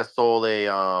 I think I sold a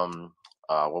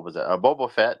what was it? A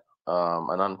Boba Fett,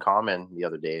 an uncommon the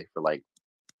other day for like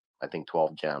I think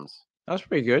 12 gems. That's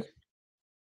pretty good.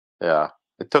 Yeah,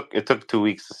 it took 2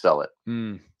 weeks to sell it.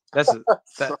 That's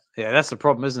that's the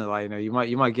problem, isn't it? Like you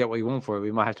might get what you want for it.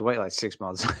 We might have to wait like 6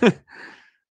 months.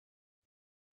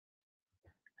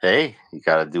 Hey, you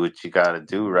gotta do what you gotta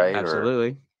do, right?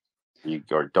 Absolutely.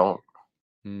 Or don't.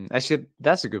 Actually,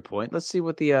 that's a good point. Let's see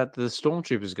what the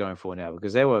Stormtroopers are going for now,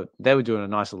 because they were doing a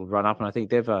nice little run up, and I think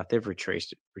they've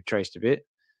retraced a bit.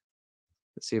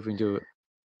 Let's see if we can do it.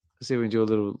 Let's see if we can do a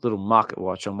little market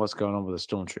watch on what's going on with the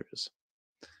Stormtroopers.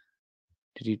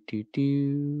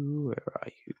 Where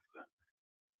are you?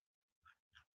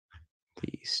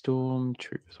 The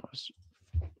Stormtroopers.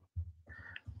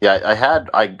 Yeah,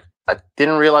 I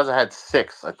didn't realize I had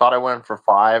 6. I thought I went for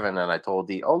 5, and then I told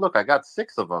Dee, "Oh look, I got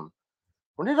 6 of them."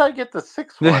 When did I get the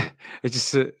 6th one? it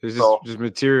just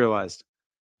materialized.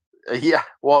 Yeah,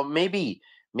 well, maybe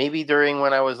during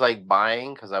when I was like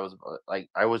buying, because I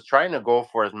was trying to go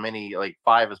for as many like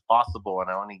 5 as possible, and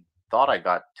I only thought I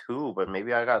got 2, but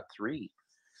maybe I got 3.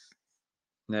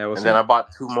 Yeah, well, and then I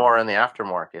bought 2 more in the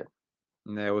aftermarket.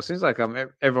 Yeah, well, it seems like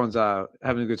everyone's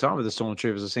having a good time with the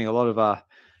Stormtroopers. I'm seeing a lot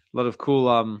of cool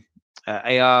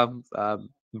AR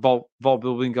vault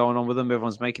building going on with them.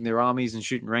 Everyone's making their armies and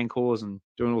shooting rancors and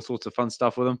doing all sorts of fun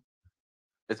stuff with them.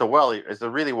 It's a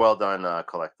really well done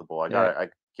collectible. I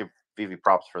give VeVe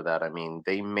props for that. I mean,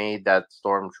 they made that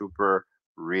Stormtrooper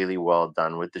really well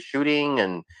done with the shooting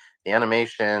and the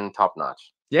animation, top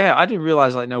notch. Yeah, I didn't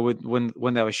realize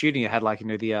when they were shooting, it had like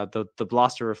the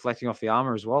blaster reflecting off the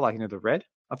armor as well, like the red.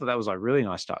 I thought that was like really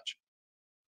nice touch.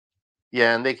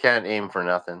 Yeah, and they can't aim for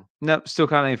nothing. Nope, still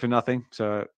can't aim for nothing.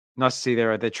 So nice to see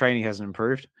their training hasn't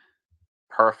improved.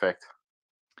 Perfect.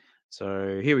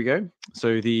 So here we go.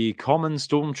 So the common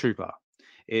Stormtrooper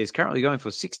is currently going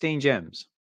for 16 gems.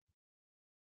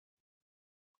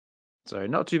 So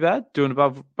not too bad, doing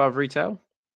above retail.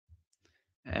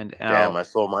 And damn, I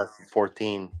sold mine for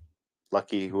 14.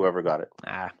 Lucky whoever got it.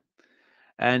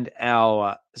 And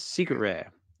our secret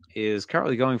rare is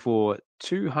currently going for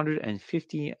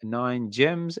 259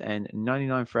 gems and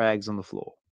 99 frags on the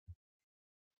floor.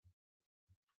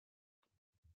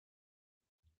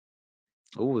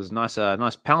 Oh, there's nice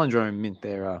palindrome mint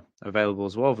there available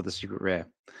as well for the secret rare.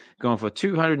 Going for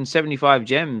 275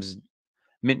 gems,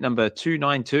 mint number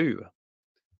 292.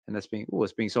 And that's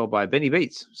being sold by Benny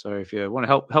Beats. So if you want to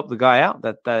help the guy out,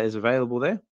 that is available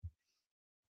there.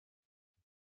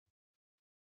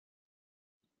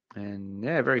 And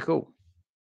yeah, very cool.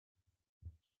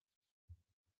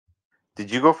 Did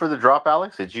you go for the drop,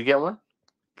 Alex? Did you get one?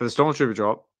 For the Stormtrooper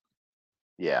drop.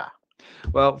 Yeah.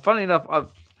 Well, funny enough,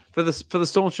 for the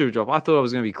Stormtrooper drop, I thought I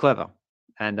was going to be clever,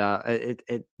 and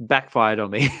it backfired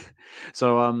on me.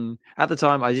 So at the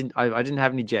time, I didn't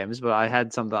have any gems, but I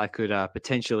had some that I could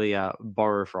potentially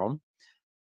borrow from.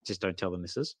 Just don't tell the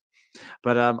missus.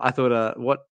 But I thought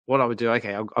what I would do.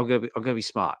 Okay, I'm gonna be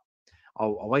smart.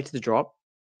 I'll wait to the drop,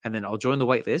 and then I'll join the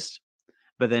wait list.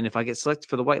 But then if I get selected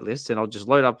for the wait list, then I'll just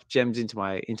load up gems into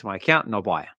my account and I'll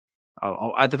buy.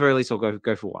 I'll at the very least I'll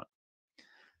go for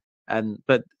one.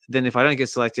 But then if I don't get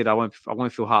selected, I won't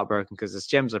feel heartbroken because it's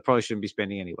gems I probably shouldn't be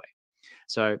spending anyway.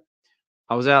 So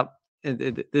I was out.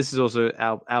 This is also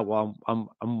out while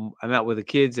I'm out with the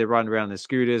kids. They're riding around their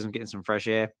scooters and getting some fresh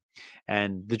air,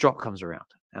 and the drop comes around,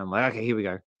 and I'm like, okay, here we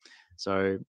go.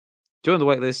 So join the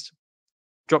wait list,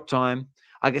 drop time.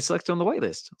 I get selected on the wait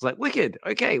list. It's like wicked.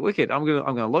 Okay, wicked. I'm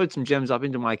gonna load some gems up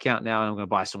into my account now, and I'm gonna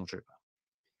buy a Stormtrooper.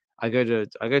 I go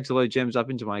to load gems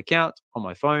up into my account on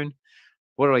my phone.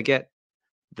 What do I get?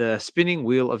 The spinning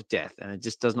wheel of death, and it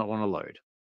just does not want to load.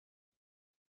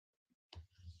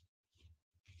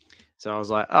 So I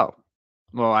was like, oh,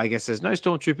 well, I guess there's no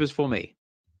Stormtroopers for me.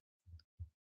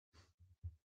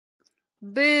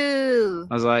 Boo.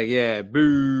 I was like, yeah,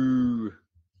 boo.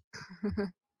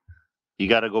 You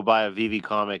got to go buy a VeVe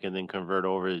comic and then convert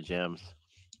over to gems.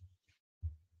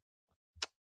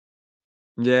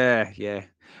 Yeah.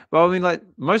 Well, I mean, like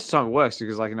most of the time it works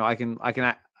because, like,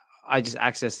 I just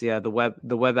access the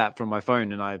web app from my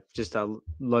phone and I just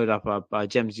load up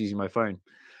gems using my phone.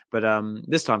 But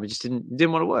this time it just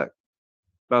didn't want to work.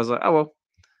 But I was like, oh well,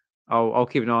 I'll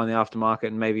keep an eye on the aftermarket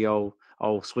and maybe I'll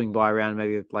swing by around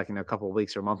maybe like in a couple of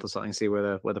weeks or a month or something, see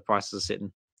where the prices are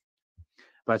sitting.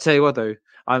 But I tell you what though,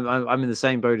 I'm in the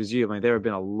same boat as you. I mean, there have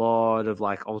been a lot of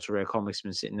like ultra rare comics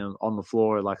been sitting on the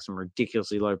floor at like some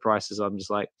ridiculously low prices. I'm just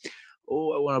like,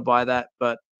 oh, I want to buy that,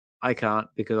 but I can't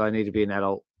because I need to be an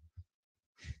adult.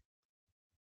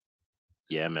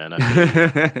 Yeah, man.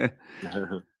 I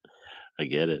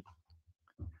get it.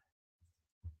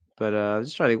 But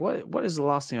just trying to think, what is the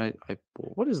last thing I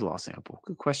bought? What is the last thing I bought?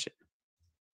 Good question.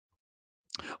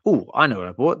 Oh, I know what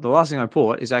I bought. The last thing I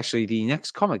bought is actually the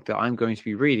next comic that I'm going to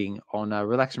be reading on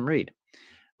Relax and Read,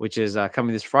 which is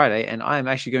coming this Friday. And I am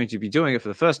actually going to be doing it for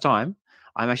the first time.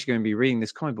 I'm actually going to be reading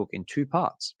this comic book in 2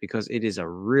 parts because it is a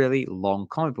really long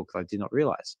comic book that I did not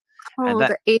realize. Oh,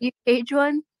 the 80-page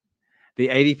one? The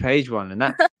 80-page one. And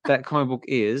that comic book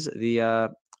is the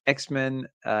X-Men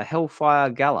Hellfire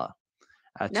Gala.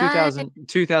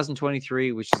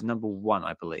 2023, which is number 1,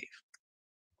 I believe.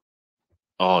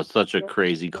 Oh, it's such a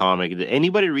crazy comic. Did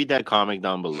anybody read that comic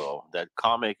down below? That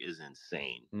comic is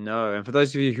insane. No, and for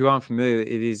those of you who aren't familiar, it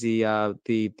is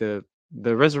the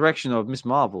resurrection of Miss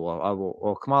Marvel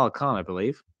or Kamala Khan, I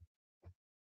believe.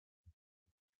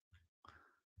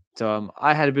 So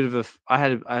I had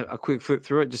a quick flip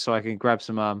through it just so I can grab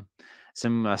some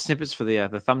snippets for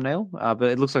the thumbnail. But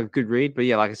it looks like a good read. But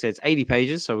yeah, like I said, it's 80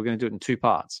 pages, so we're going to do it in 2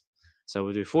 parts. So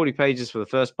we'll do 40 pages for the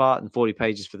first part and 40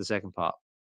 pages for the second part.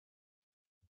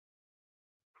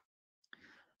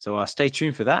 So stay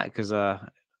tuned for that because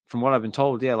from what I've been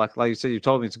told, yeah, like you said, you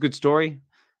told me it's a good story.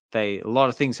 A lot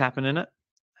of things happen in it,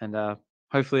 and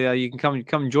hopefully you can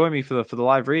come and join me for the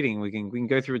live reading. We can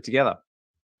go through it together.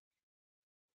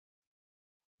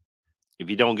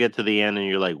 If you don't get to the end and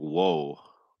you're like, whoa,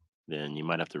 then you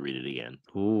might have to read it again.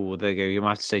 Ooh, there you go. You might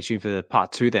have to stay tuned for the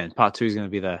part 2 then. Part 2 is going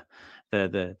to be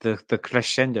the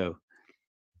crescendo.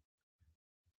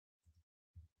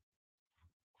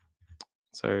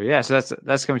 So yeah, so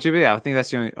that's coming to me. Yeah, I think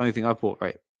that's the only thing I bought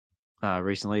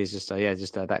recently is just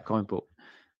that comic book.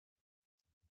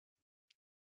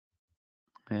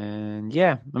 And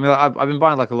yeah, I mean, I've been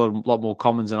buying like a lot more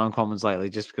commons and uncommons lately,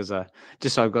 just because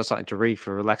just so I've got something to read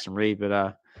for Relax and Read.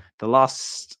 But the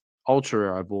last ultra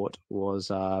rare I bought was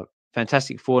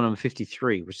Fantastic Four number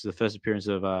 53, which is the first appearance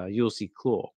of Ulysses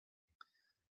Claw.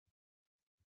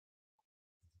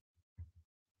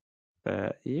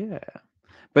 But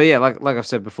yeah, like I've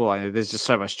said before, there's just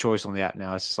so much choice on the app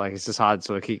now. It's just hard to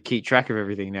sort of keep track of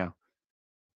everything now.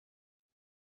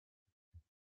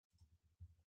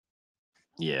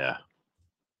 Yeah.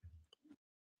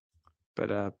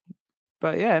 But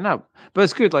yeah, no, but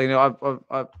it's good. Like I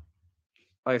like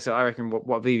I said, I reckon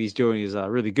what VeVe's doing is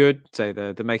really good. So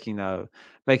they're making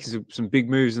some big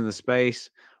moves in the space,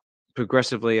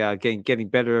 progressively getting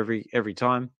better every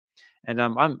time. And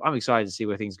I'm excited to see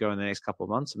where things go in the next couple of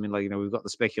months. I mean, like we've got the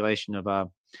speculation of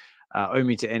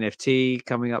Omi to NFT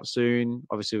coming up soon.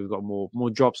 Obviously, we've got more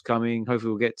drops coming.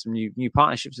 Hopefully, we'll get some new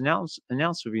partnerships announced.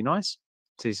 Would be nice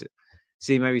to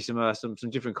see maybe some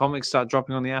different comics start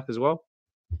dropping on the app as well.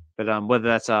 But whether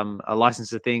that's a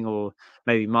licensor thing or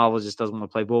maybe Marvel just doesn't want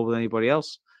to play ball with anybody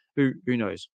else, who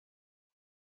knows?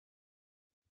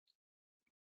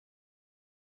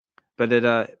 But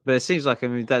it seems like, I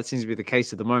mean, that seems to be the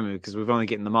case at the moment, because we're only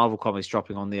getting the Marvel comics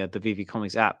dropping on the VeVe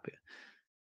Comics app,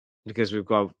 because we've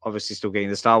got obviously still getting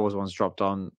the Star Wars ones dropped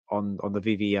on the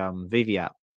VeVe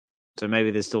app. So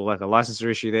maybe there's still like a licensor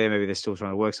issue there. Maybe they're still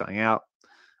trying to work something out.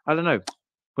 I don't know.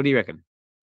 What do you reckon?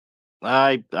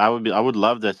 I would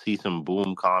love to see some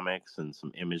Boom comics and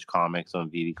some Image comics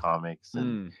on VeVe Comics,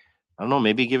 and I don't know,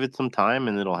 maybe give it some time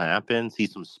and it'll happen. See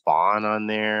some Spawn on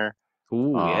there.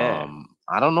 Ooh, yeah.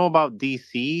 I don't know about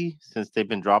DC, since they've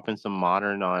been dropping some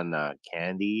modern on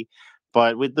Candy,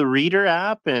 but with the Reader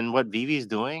app and what VeVe's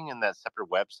doing and that separate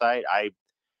website,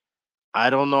 I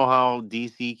don't know how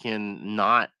DC can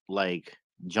not like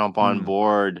jump on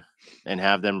board and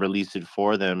have them release it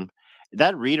for them.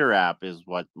 That Reader app is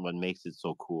what makes it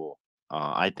so cool.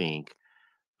 I think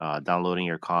downloading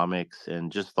your comics and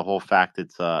just the whole fact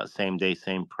it's same day,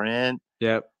 same print.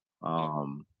 Yep.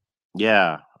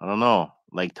 Yeah, I don't know.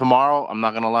 Like tomorrow, I'm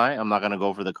not gonna lie, I'm not gonna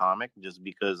go for the comic just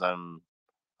because I'm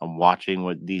watching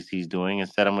what DC's doing.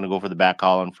 Instead, I'm gonna go for the back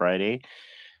haul on Friday.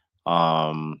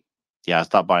 Yeah, I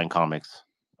stopped buying comics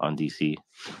on DC.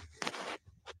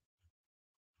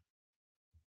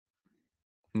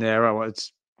 Yeah, right. Well,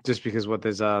 it's just because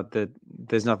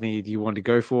there's nothing you want to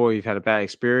go for. You've had a bad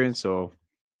experience, or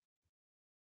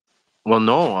well,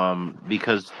 no,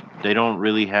 because they don't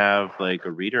really have like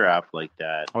a Reader app like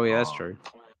that. Oh yeah, that's true.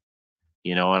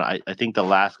 You know, and I think the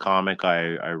last comic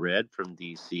I read from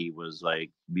DC was like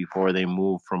before they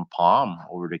moved from Palm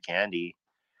over to Candy.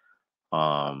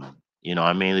 You know,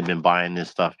 I've mainly been buying this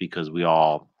stuff because we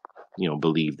all, you know,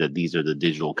 believe that these are the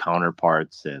digital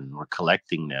counterparts and we're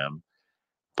collecting them.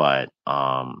 But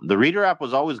the Reader app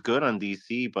was always good on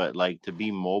DC, but like to be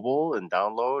mobile and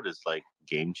download is like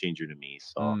game changer to me.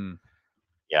 So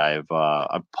yeah,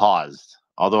 I've paused.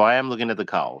 Although I am looking at the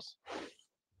cows.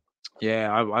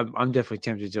 Yeah, I'm definitely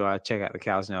tempted to check out the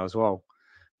cows now as well.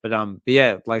 But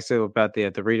yeah, like I said about the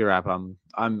Reader app, I'm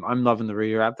loving the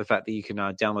Reader app. The fact that you can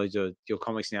download your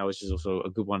comics now, which is also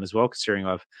a good one as well, considering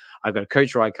I've got a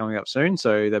coach ride coming up soon,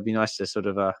 so that'd be nice to sort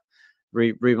of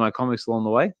read my comics along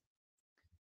the way,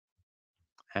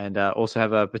 and also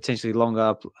have a potentially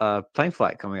longer plane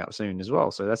flight coming up soon as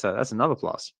well. So that's another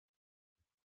plus.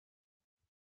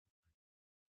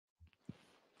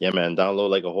 Yeah, man,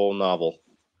 download like a whole novel.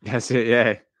 That's it.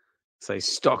 Yeah, say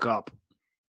stock up.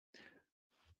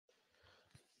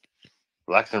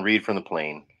 Relax and read from the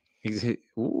plane.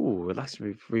 Ooh, relax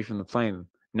and read from the plane.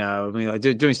 No, I mean, like,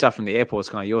 doing stuff from the airport is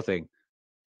kind of your thing.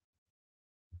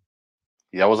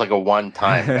 Yeah, that was like a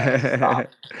one-time stop.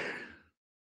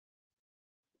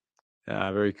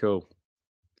 Very cool.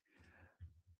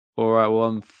 All right,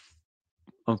 well,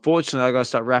 unfortunately, I got to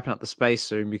start wrapping up the space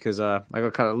soon because I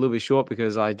got cut a little bit short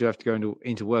because I do have to go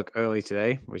into work early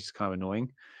today, which is kind of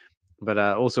annoying. But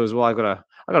also as well, I got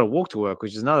to walk to work,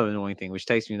 which is another annoying thing, which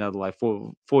takes me another like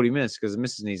 40 minutes because the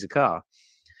missus needs a car.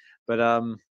 But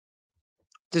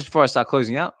just before I start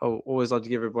closing out, I always like to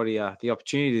give everybody the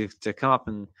opportunity to come up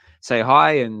and say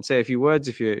hi and say a few words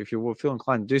if you feel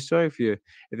inclined to do so. If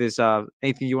there's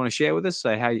anything you want to share with us,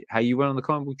 say how you went on the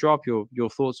comic book drop, your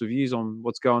thoughts or views on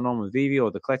what's going on with VeVe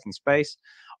or the collecting space,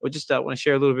 or just want to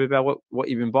share a little bit about what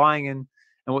you've been buying and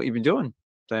what you've been doing.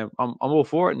 So I'm all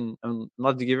for it, and I'd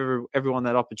love to give everyone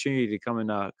that opportunity to come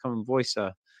and voice,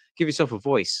 give yourself a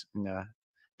voice and a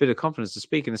bit of confidence to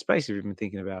speak in the space if you've been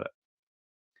thinking about it.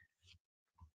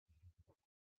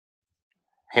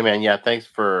 Hey man, yeah, thanks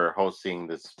for hosting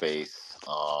this space.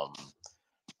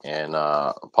 And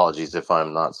apologies if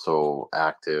I'm not so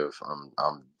active.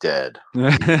 I'm dead. You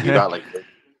got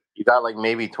like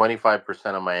maybe 25%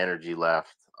 of my energy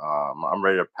left. I'm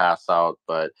ready to pass out,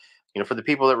 but you know, for the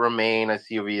people that remain, I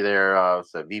see over there,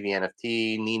 so VeVe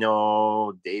NFT,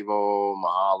 Nino, Davo,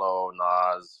 Mahalo,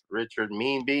 Nas, Richard,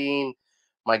 Mean Bean,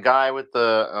 my guy with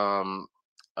the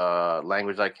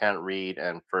language I can't read,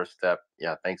 and First Step.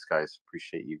 Yeah, thanks guys.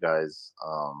 Appreciate you guys.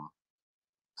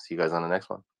 See you guys on the next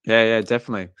one. Yeah,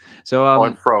 definitely. So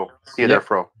and Fro. See you there,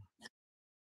 Fro.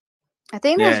 I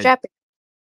think there's Japanese.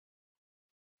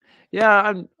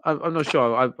 Yeah, I'm not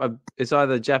sure. It's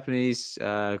either Japanese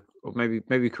or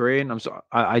maybe Korean. I'm sorry.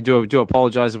 I do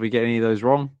apologize if we get any of those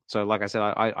wrong. So like I said,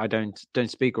 I don't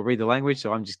speak or read the language,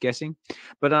 so I'm just guessing.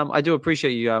 But I do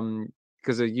appreciate you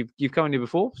because you've come in here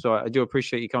before, so I do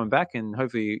appreciate you coming back, and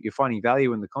hopefully you're finding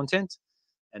value in the content,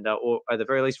 and or at the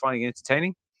very least finding it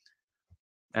entertaining.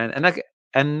 And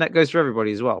that goes for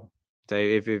everybody as well. So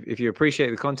if you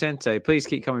appreciate the content, please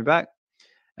keep coming back.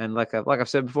 And like I've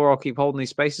said before, I'll keep holding these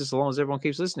spaces so long as everyone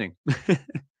keeps listening.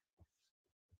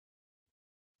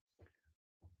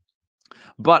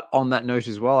 But on that note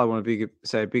as well, I want to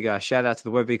say a big shout out to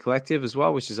the VeVe Collective as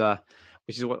well, which is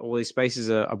what all these spaces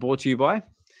are brought to you by.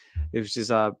 Which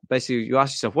is basically, you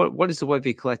ask yourself, what is the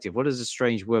VeVe Collective? What is the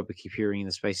strange word we keep hearing in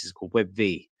the spaces called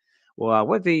VeVe? Well,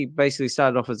 VeVe basically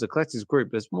started off as a collectors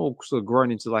group, but it's more sort of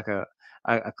grown into like a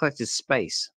collector's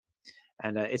space.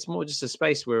 And it's more just a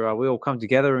space where we all come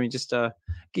together and just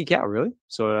geek out, really.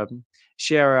 So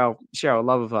share our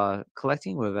love of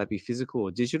collecting, whether that be physical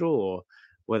or digital, or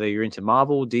whether you're into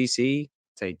Marvel, DC,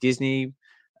 say Disney,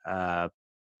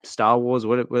 Star Wars,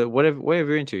 whatever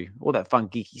you're into, all that fun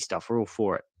geeky stuff. We're all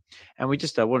for it. And we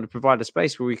just wanted to provide a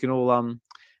space where we can all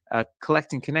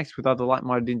collect and connect with other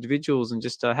like-minded individuals and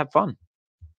just have fun.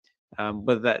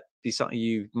 Whether that be something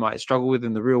you might struggle with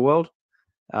in the real world,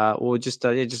 or just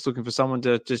looking for someone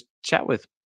to just chat with,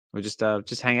 or just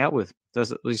hang out with.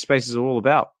 That's what these spaces are all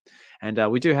about. And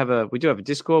we do have a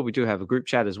Discord, we do have a group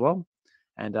chat as well.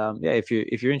 And if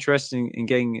you're interested in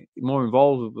getting more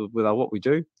involved with what we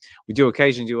do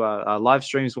occasionally do our live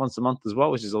streams once a month as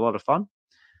well, which is a lot of fun.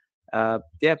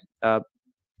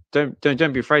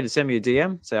 Don't be afraid to send me a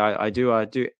DM. So I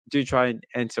do try and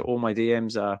enter all my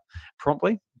DMs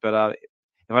promptly. But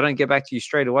if I don't get back to you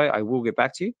straight away, I will get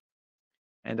back to you.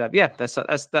 And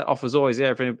that offer's always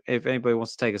there if anybody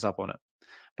wants to take us up on it.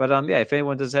 But if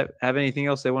anyone does have anything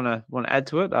else they want to add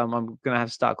to it, I'm gonna have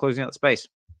to start closing out the space.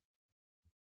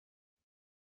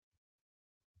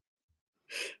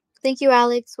 Thank you,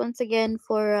 Alex, once again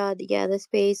for the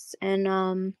space.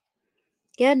 And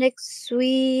next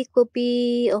week will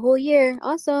be a whole year.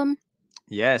 Awesome.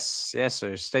 Yes.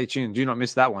 So stay tuned. Do not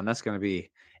miss that one. That's going to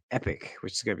be epic,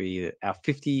 which is going to be our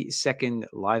 50-second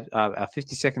live, our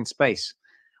 50-second space,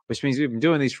 which means we've been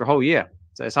doing these for a whole year.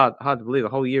 So it's hard to believe a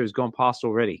whole year has gone past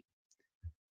already,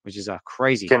 which is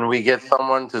crazy. Can we get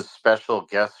someone to special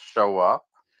guest show up?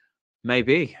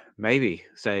 Maybe.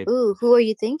 Say, ooh, who are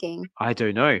you thinking? I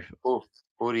don't know. Who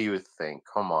do you think?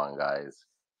 Come on, guys.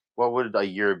 What would a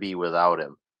year be without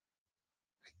him?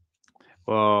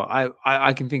 Well,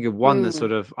 I can think of one that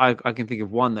sort of I can think of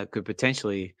one that could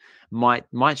potentially might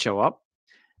show up.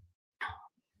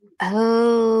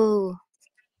 Oh,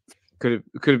 could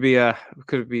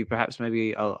it be perhaps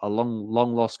maybe a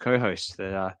long lost co-host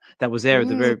that was there at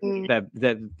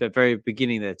the very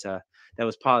beginning that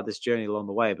was part of this journey along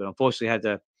the way, but unfortunately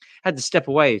had to step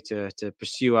away to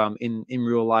pursue in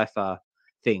real life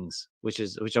things, which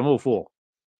I'm all for.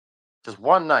 Just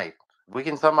one night. We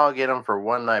can somehow get him for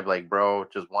one night, like, bro,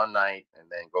 just one night, and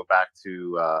then go back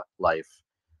to life.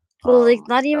 Well, like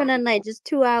not even a night, just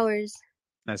 2 hours.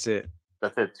 That's it.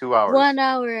 2 hours. 1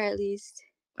 hour at least.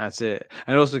 That's it.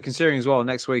 And also considering as well,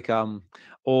 next week, all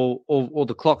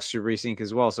the clocks should resync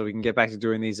as well, so we can get back to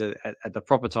doing these at the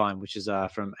proper time, which is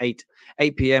from 8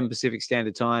 p.m. Pacific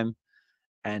Standard Time,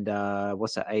 and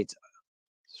what's that? 3.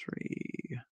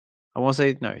 I want to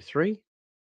say no 3.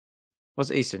 What's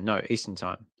Eastern? No, Eastern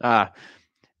time.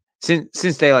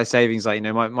 Since daylight savings, like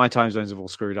my time zones have all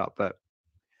screwed up, but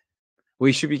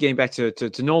we should be getting back to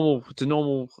normal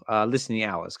listening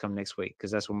hours come next week,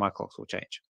 because that's when my clocks will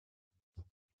change.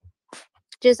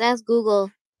 Just ask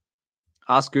Google.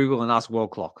 Ask Google and ask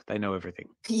World Clock. They know everything.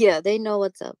 Yeah, they know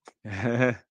what's up.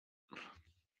 All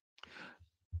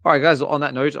right, guys. On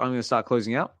that note, I'm going to start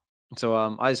closing out. So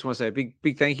I just want to say a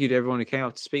big thank you to everyone who came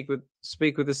up to speak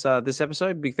with us this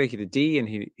episode. Big thank you to Dee and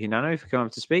Hinano for coming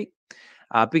up to speak.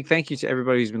 Big thank you to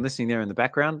everybody who's been listening there in the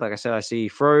background. Like I said, I see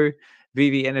Fro,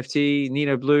 VeVe NFT,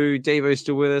 Nino Blue, Davo's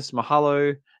still with us,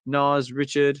 Mahalo, Nas,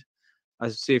 Richard. I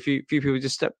see a few people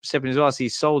just stepping as well. I see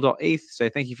Soul.eth. So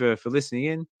thank you for listening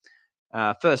in.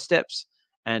 First Steps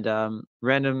and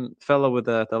random fellow with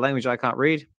the language I can't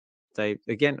read. So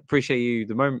again, appreciate you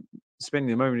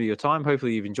spending the moment of your time.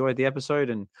 Hopefully you've enjoyed the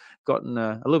episode and gotten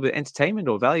a little bit of entertainment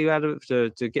or value out of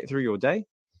it to get through your day.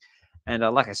 And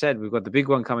like I said, we've got the big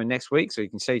one coming next week, so you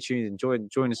can stay tuned and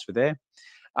join us for there.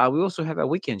 We also have our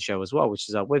weekend show as well, which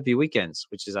is our VeVe Weekends,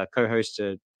 which is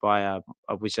hosted by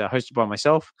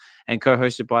myself and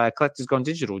co-hosted by Collectors Gone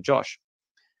Digital, Josh,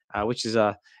 which is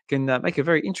can make a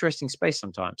very interesting space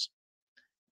sometimes.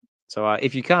 So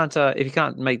if you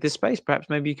can't make this space, perhaps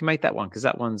maybe you can make that one, because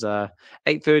that one's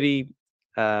 8:30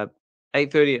 at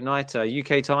night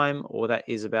UK time, or that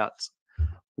is about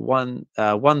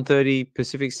 1:30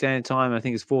 Pacific Standard Time. I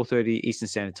think it's 4:30 Eastern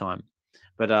Standard Time.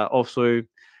 But also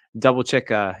double check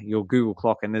your Google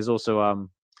clock, and there's also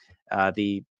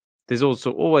there's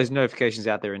also always notifications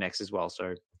out there in X as well.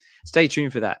 So stay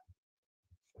tuned for that.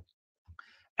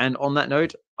 And on that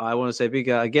note, I want to say big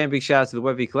shout out to the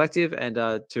VeVe Collective and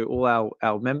to all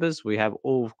our members. We have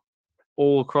all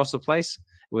across the place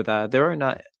with their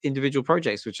own individual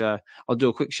projects, which I'll do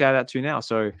a quick shout out to now.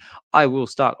 So I will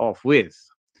start off with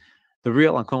The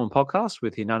Real Uncommon Podcast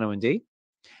with Hinano and D,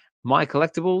 My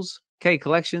Collectibles, K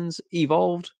Collections,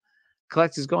 Evolved,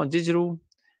 Collectors Gone Digital.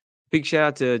 Big shout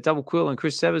out to Double Quill and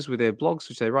Chris Severs with their blogs,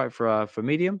 which they write for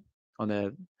Medium, on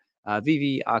the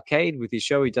VeVe Arcade with his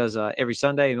show he does every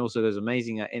Sunday, and also those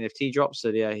amazing NFT drops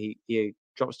that he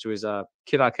drops to his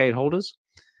Kid Arcade holders.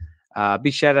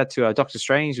 Big shout out to Dr.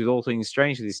 Strange with All Things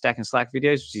Strange with his Stack and Slack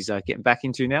videos, which he's getting back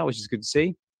into now, which is good to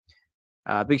see.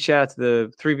 Big shout out to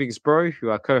the Three Biggest Bro, who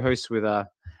are co-hosts with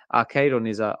Arcade on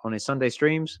his Sunday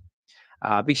streams.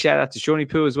 Big shout out to Shawnee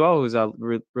Poo as well, who's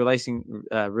releasing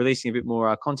a bit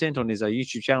more content on his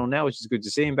YouTube channel now, which is good to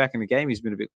see him back in the game. He's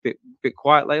been a bit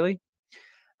quiet lately.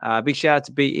 Big shout out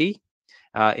to BE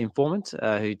Informant,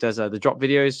 who does the drop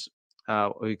videos,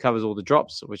 who covers all the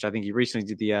drops, which I think he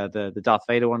recently did the Darth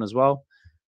Vader one as well.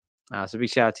 So big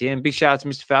shout out to him. Big shout out to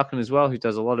Mr. Falcon as well, who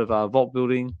does a lot of vault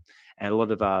building and a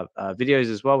lot of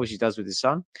videos as well, which he does with his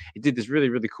son. He did this really,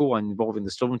 really cool one involving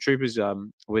the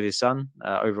Stormtroopers with his son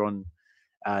over on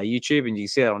YouTube, and you can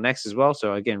see that on Next as well.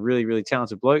 So again, really, really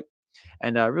talented bloke,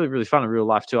 and really, really fun in real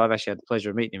life too. I've actually had the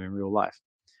pleasure of meeting him in real life,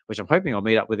 which I'm hoping I'll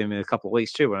meet up with him in a couple of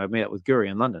weeks too, when I meet up with Guri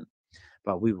in London,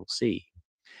 but we will see.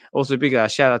 Also, big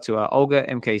shout out to Olga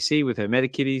MKC with her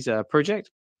MetaKitties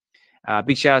project.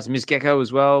 Big shout out to Ms. Gecko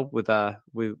as well,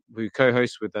 who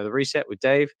co-hosts with the Reset with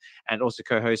Dave, and also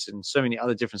co-hosts in so many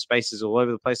other different spaces all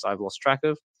over the place I've lost track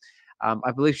of.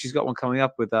 I believe she's got one coming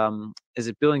up with is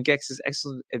it Bill and Gex's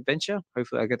Excellent Adventure?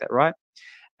 Hopefully I get that right.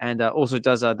 And also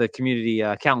does the community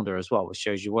calendar as well, which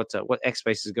shows you what X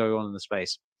spaces go on in the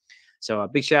space. So a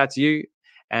big shout out to you,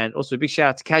 and also a big shout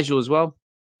out to Casual as well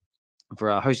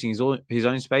for hosting his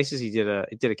own spaces. He did a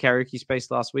karaoke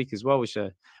space last week as well, which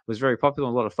was very popular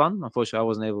and a lot of fun. Unfortunately, I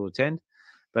wasn't able to attend,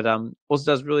 but also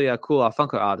does really cool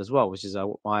Funko art as well, which is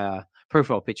what my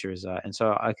profile picture is. And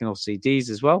so I can also see D's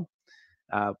as well.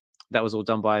 That was all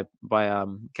done by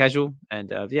Casual, and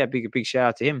big shout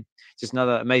out to him. Just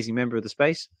another amazing member of the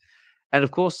space. And of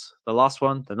course, the last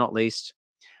one, but not least,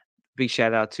 big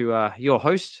shout out to your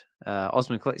host,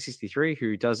 Osman Collect 63,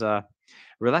 who does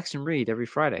Relax and Read every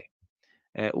Friday.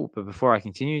 But before I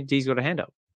continue, Dee's got a hand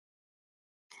up.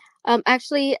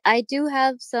 Actually, I do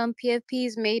have some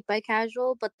PFPs made by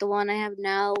Casual, but the one I have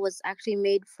now was actually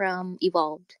made from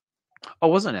Evolved. Oh,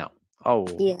 was it now? Oh,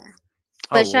 yeah.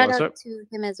 But shout out to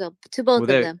him as well, to both of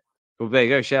them. Well, there you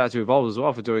go. Shout out to Evolved as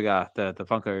well for doing the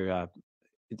Funko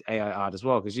AI art as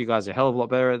well, because you guys are a hell of a lot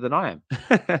better than I am.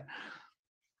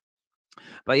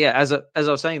 But yeah, as I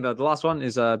was saying, the last one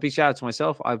is a big shout out to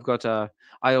myself. I've got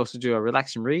I also do a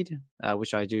Relax and Read,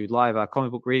 which I do live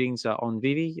comic book readings on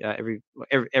VeVe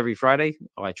every Friday.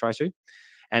 Or I try to.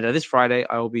 And this Friday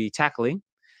I will be tackling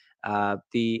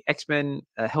the X-Men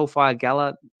Hellfire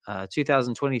Gala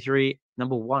 2023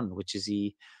 #1, which is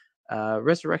the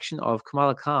resurrection of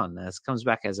Kamala Khan as comes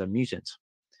back as a mutant,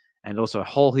 and also a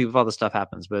whole heap of other stuff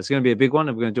happens. But it's going to be a big one,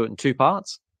 and we're going to do it in 2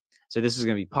 parts. So this is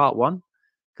going to be part 1,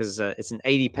 because it's an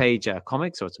 80-page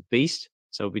comic, so it's a beast.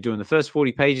 So we'll be doing the first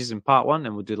 40 pages in part 1,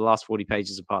 and we'll do the last 40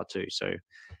 pages in part 2. So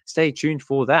stay tuned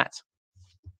for that.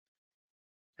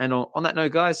 And on that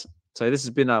note, guys, so this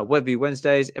has been VeVe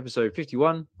Wednesdays, episode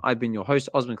 51. I've been your host,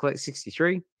 Osman Collect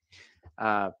 63.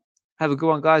 Have a good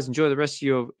one, guys. Enjoy the rest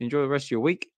of your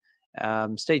week.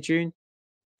 Stay tuned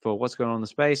for what's going on in the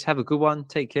space. Have a good one.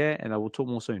 Take care, and I will talk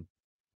more soon.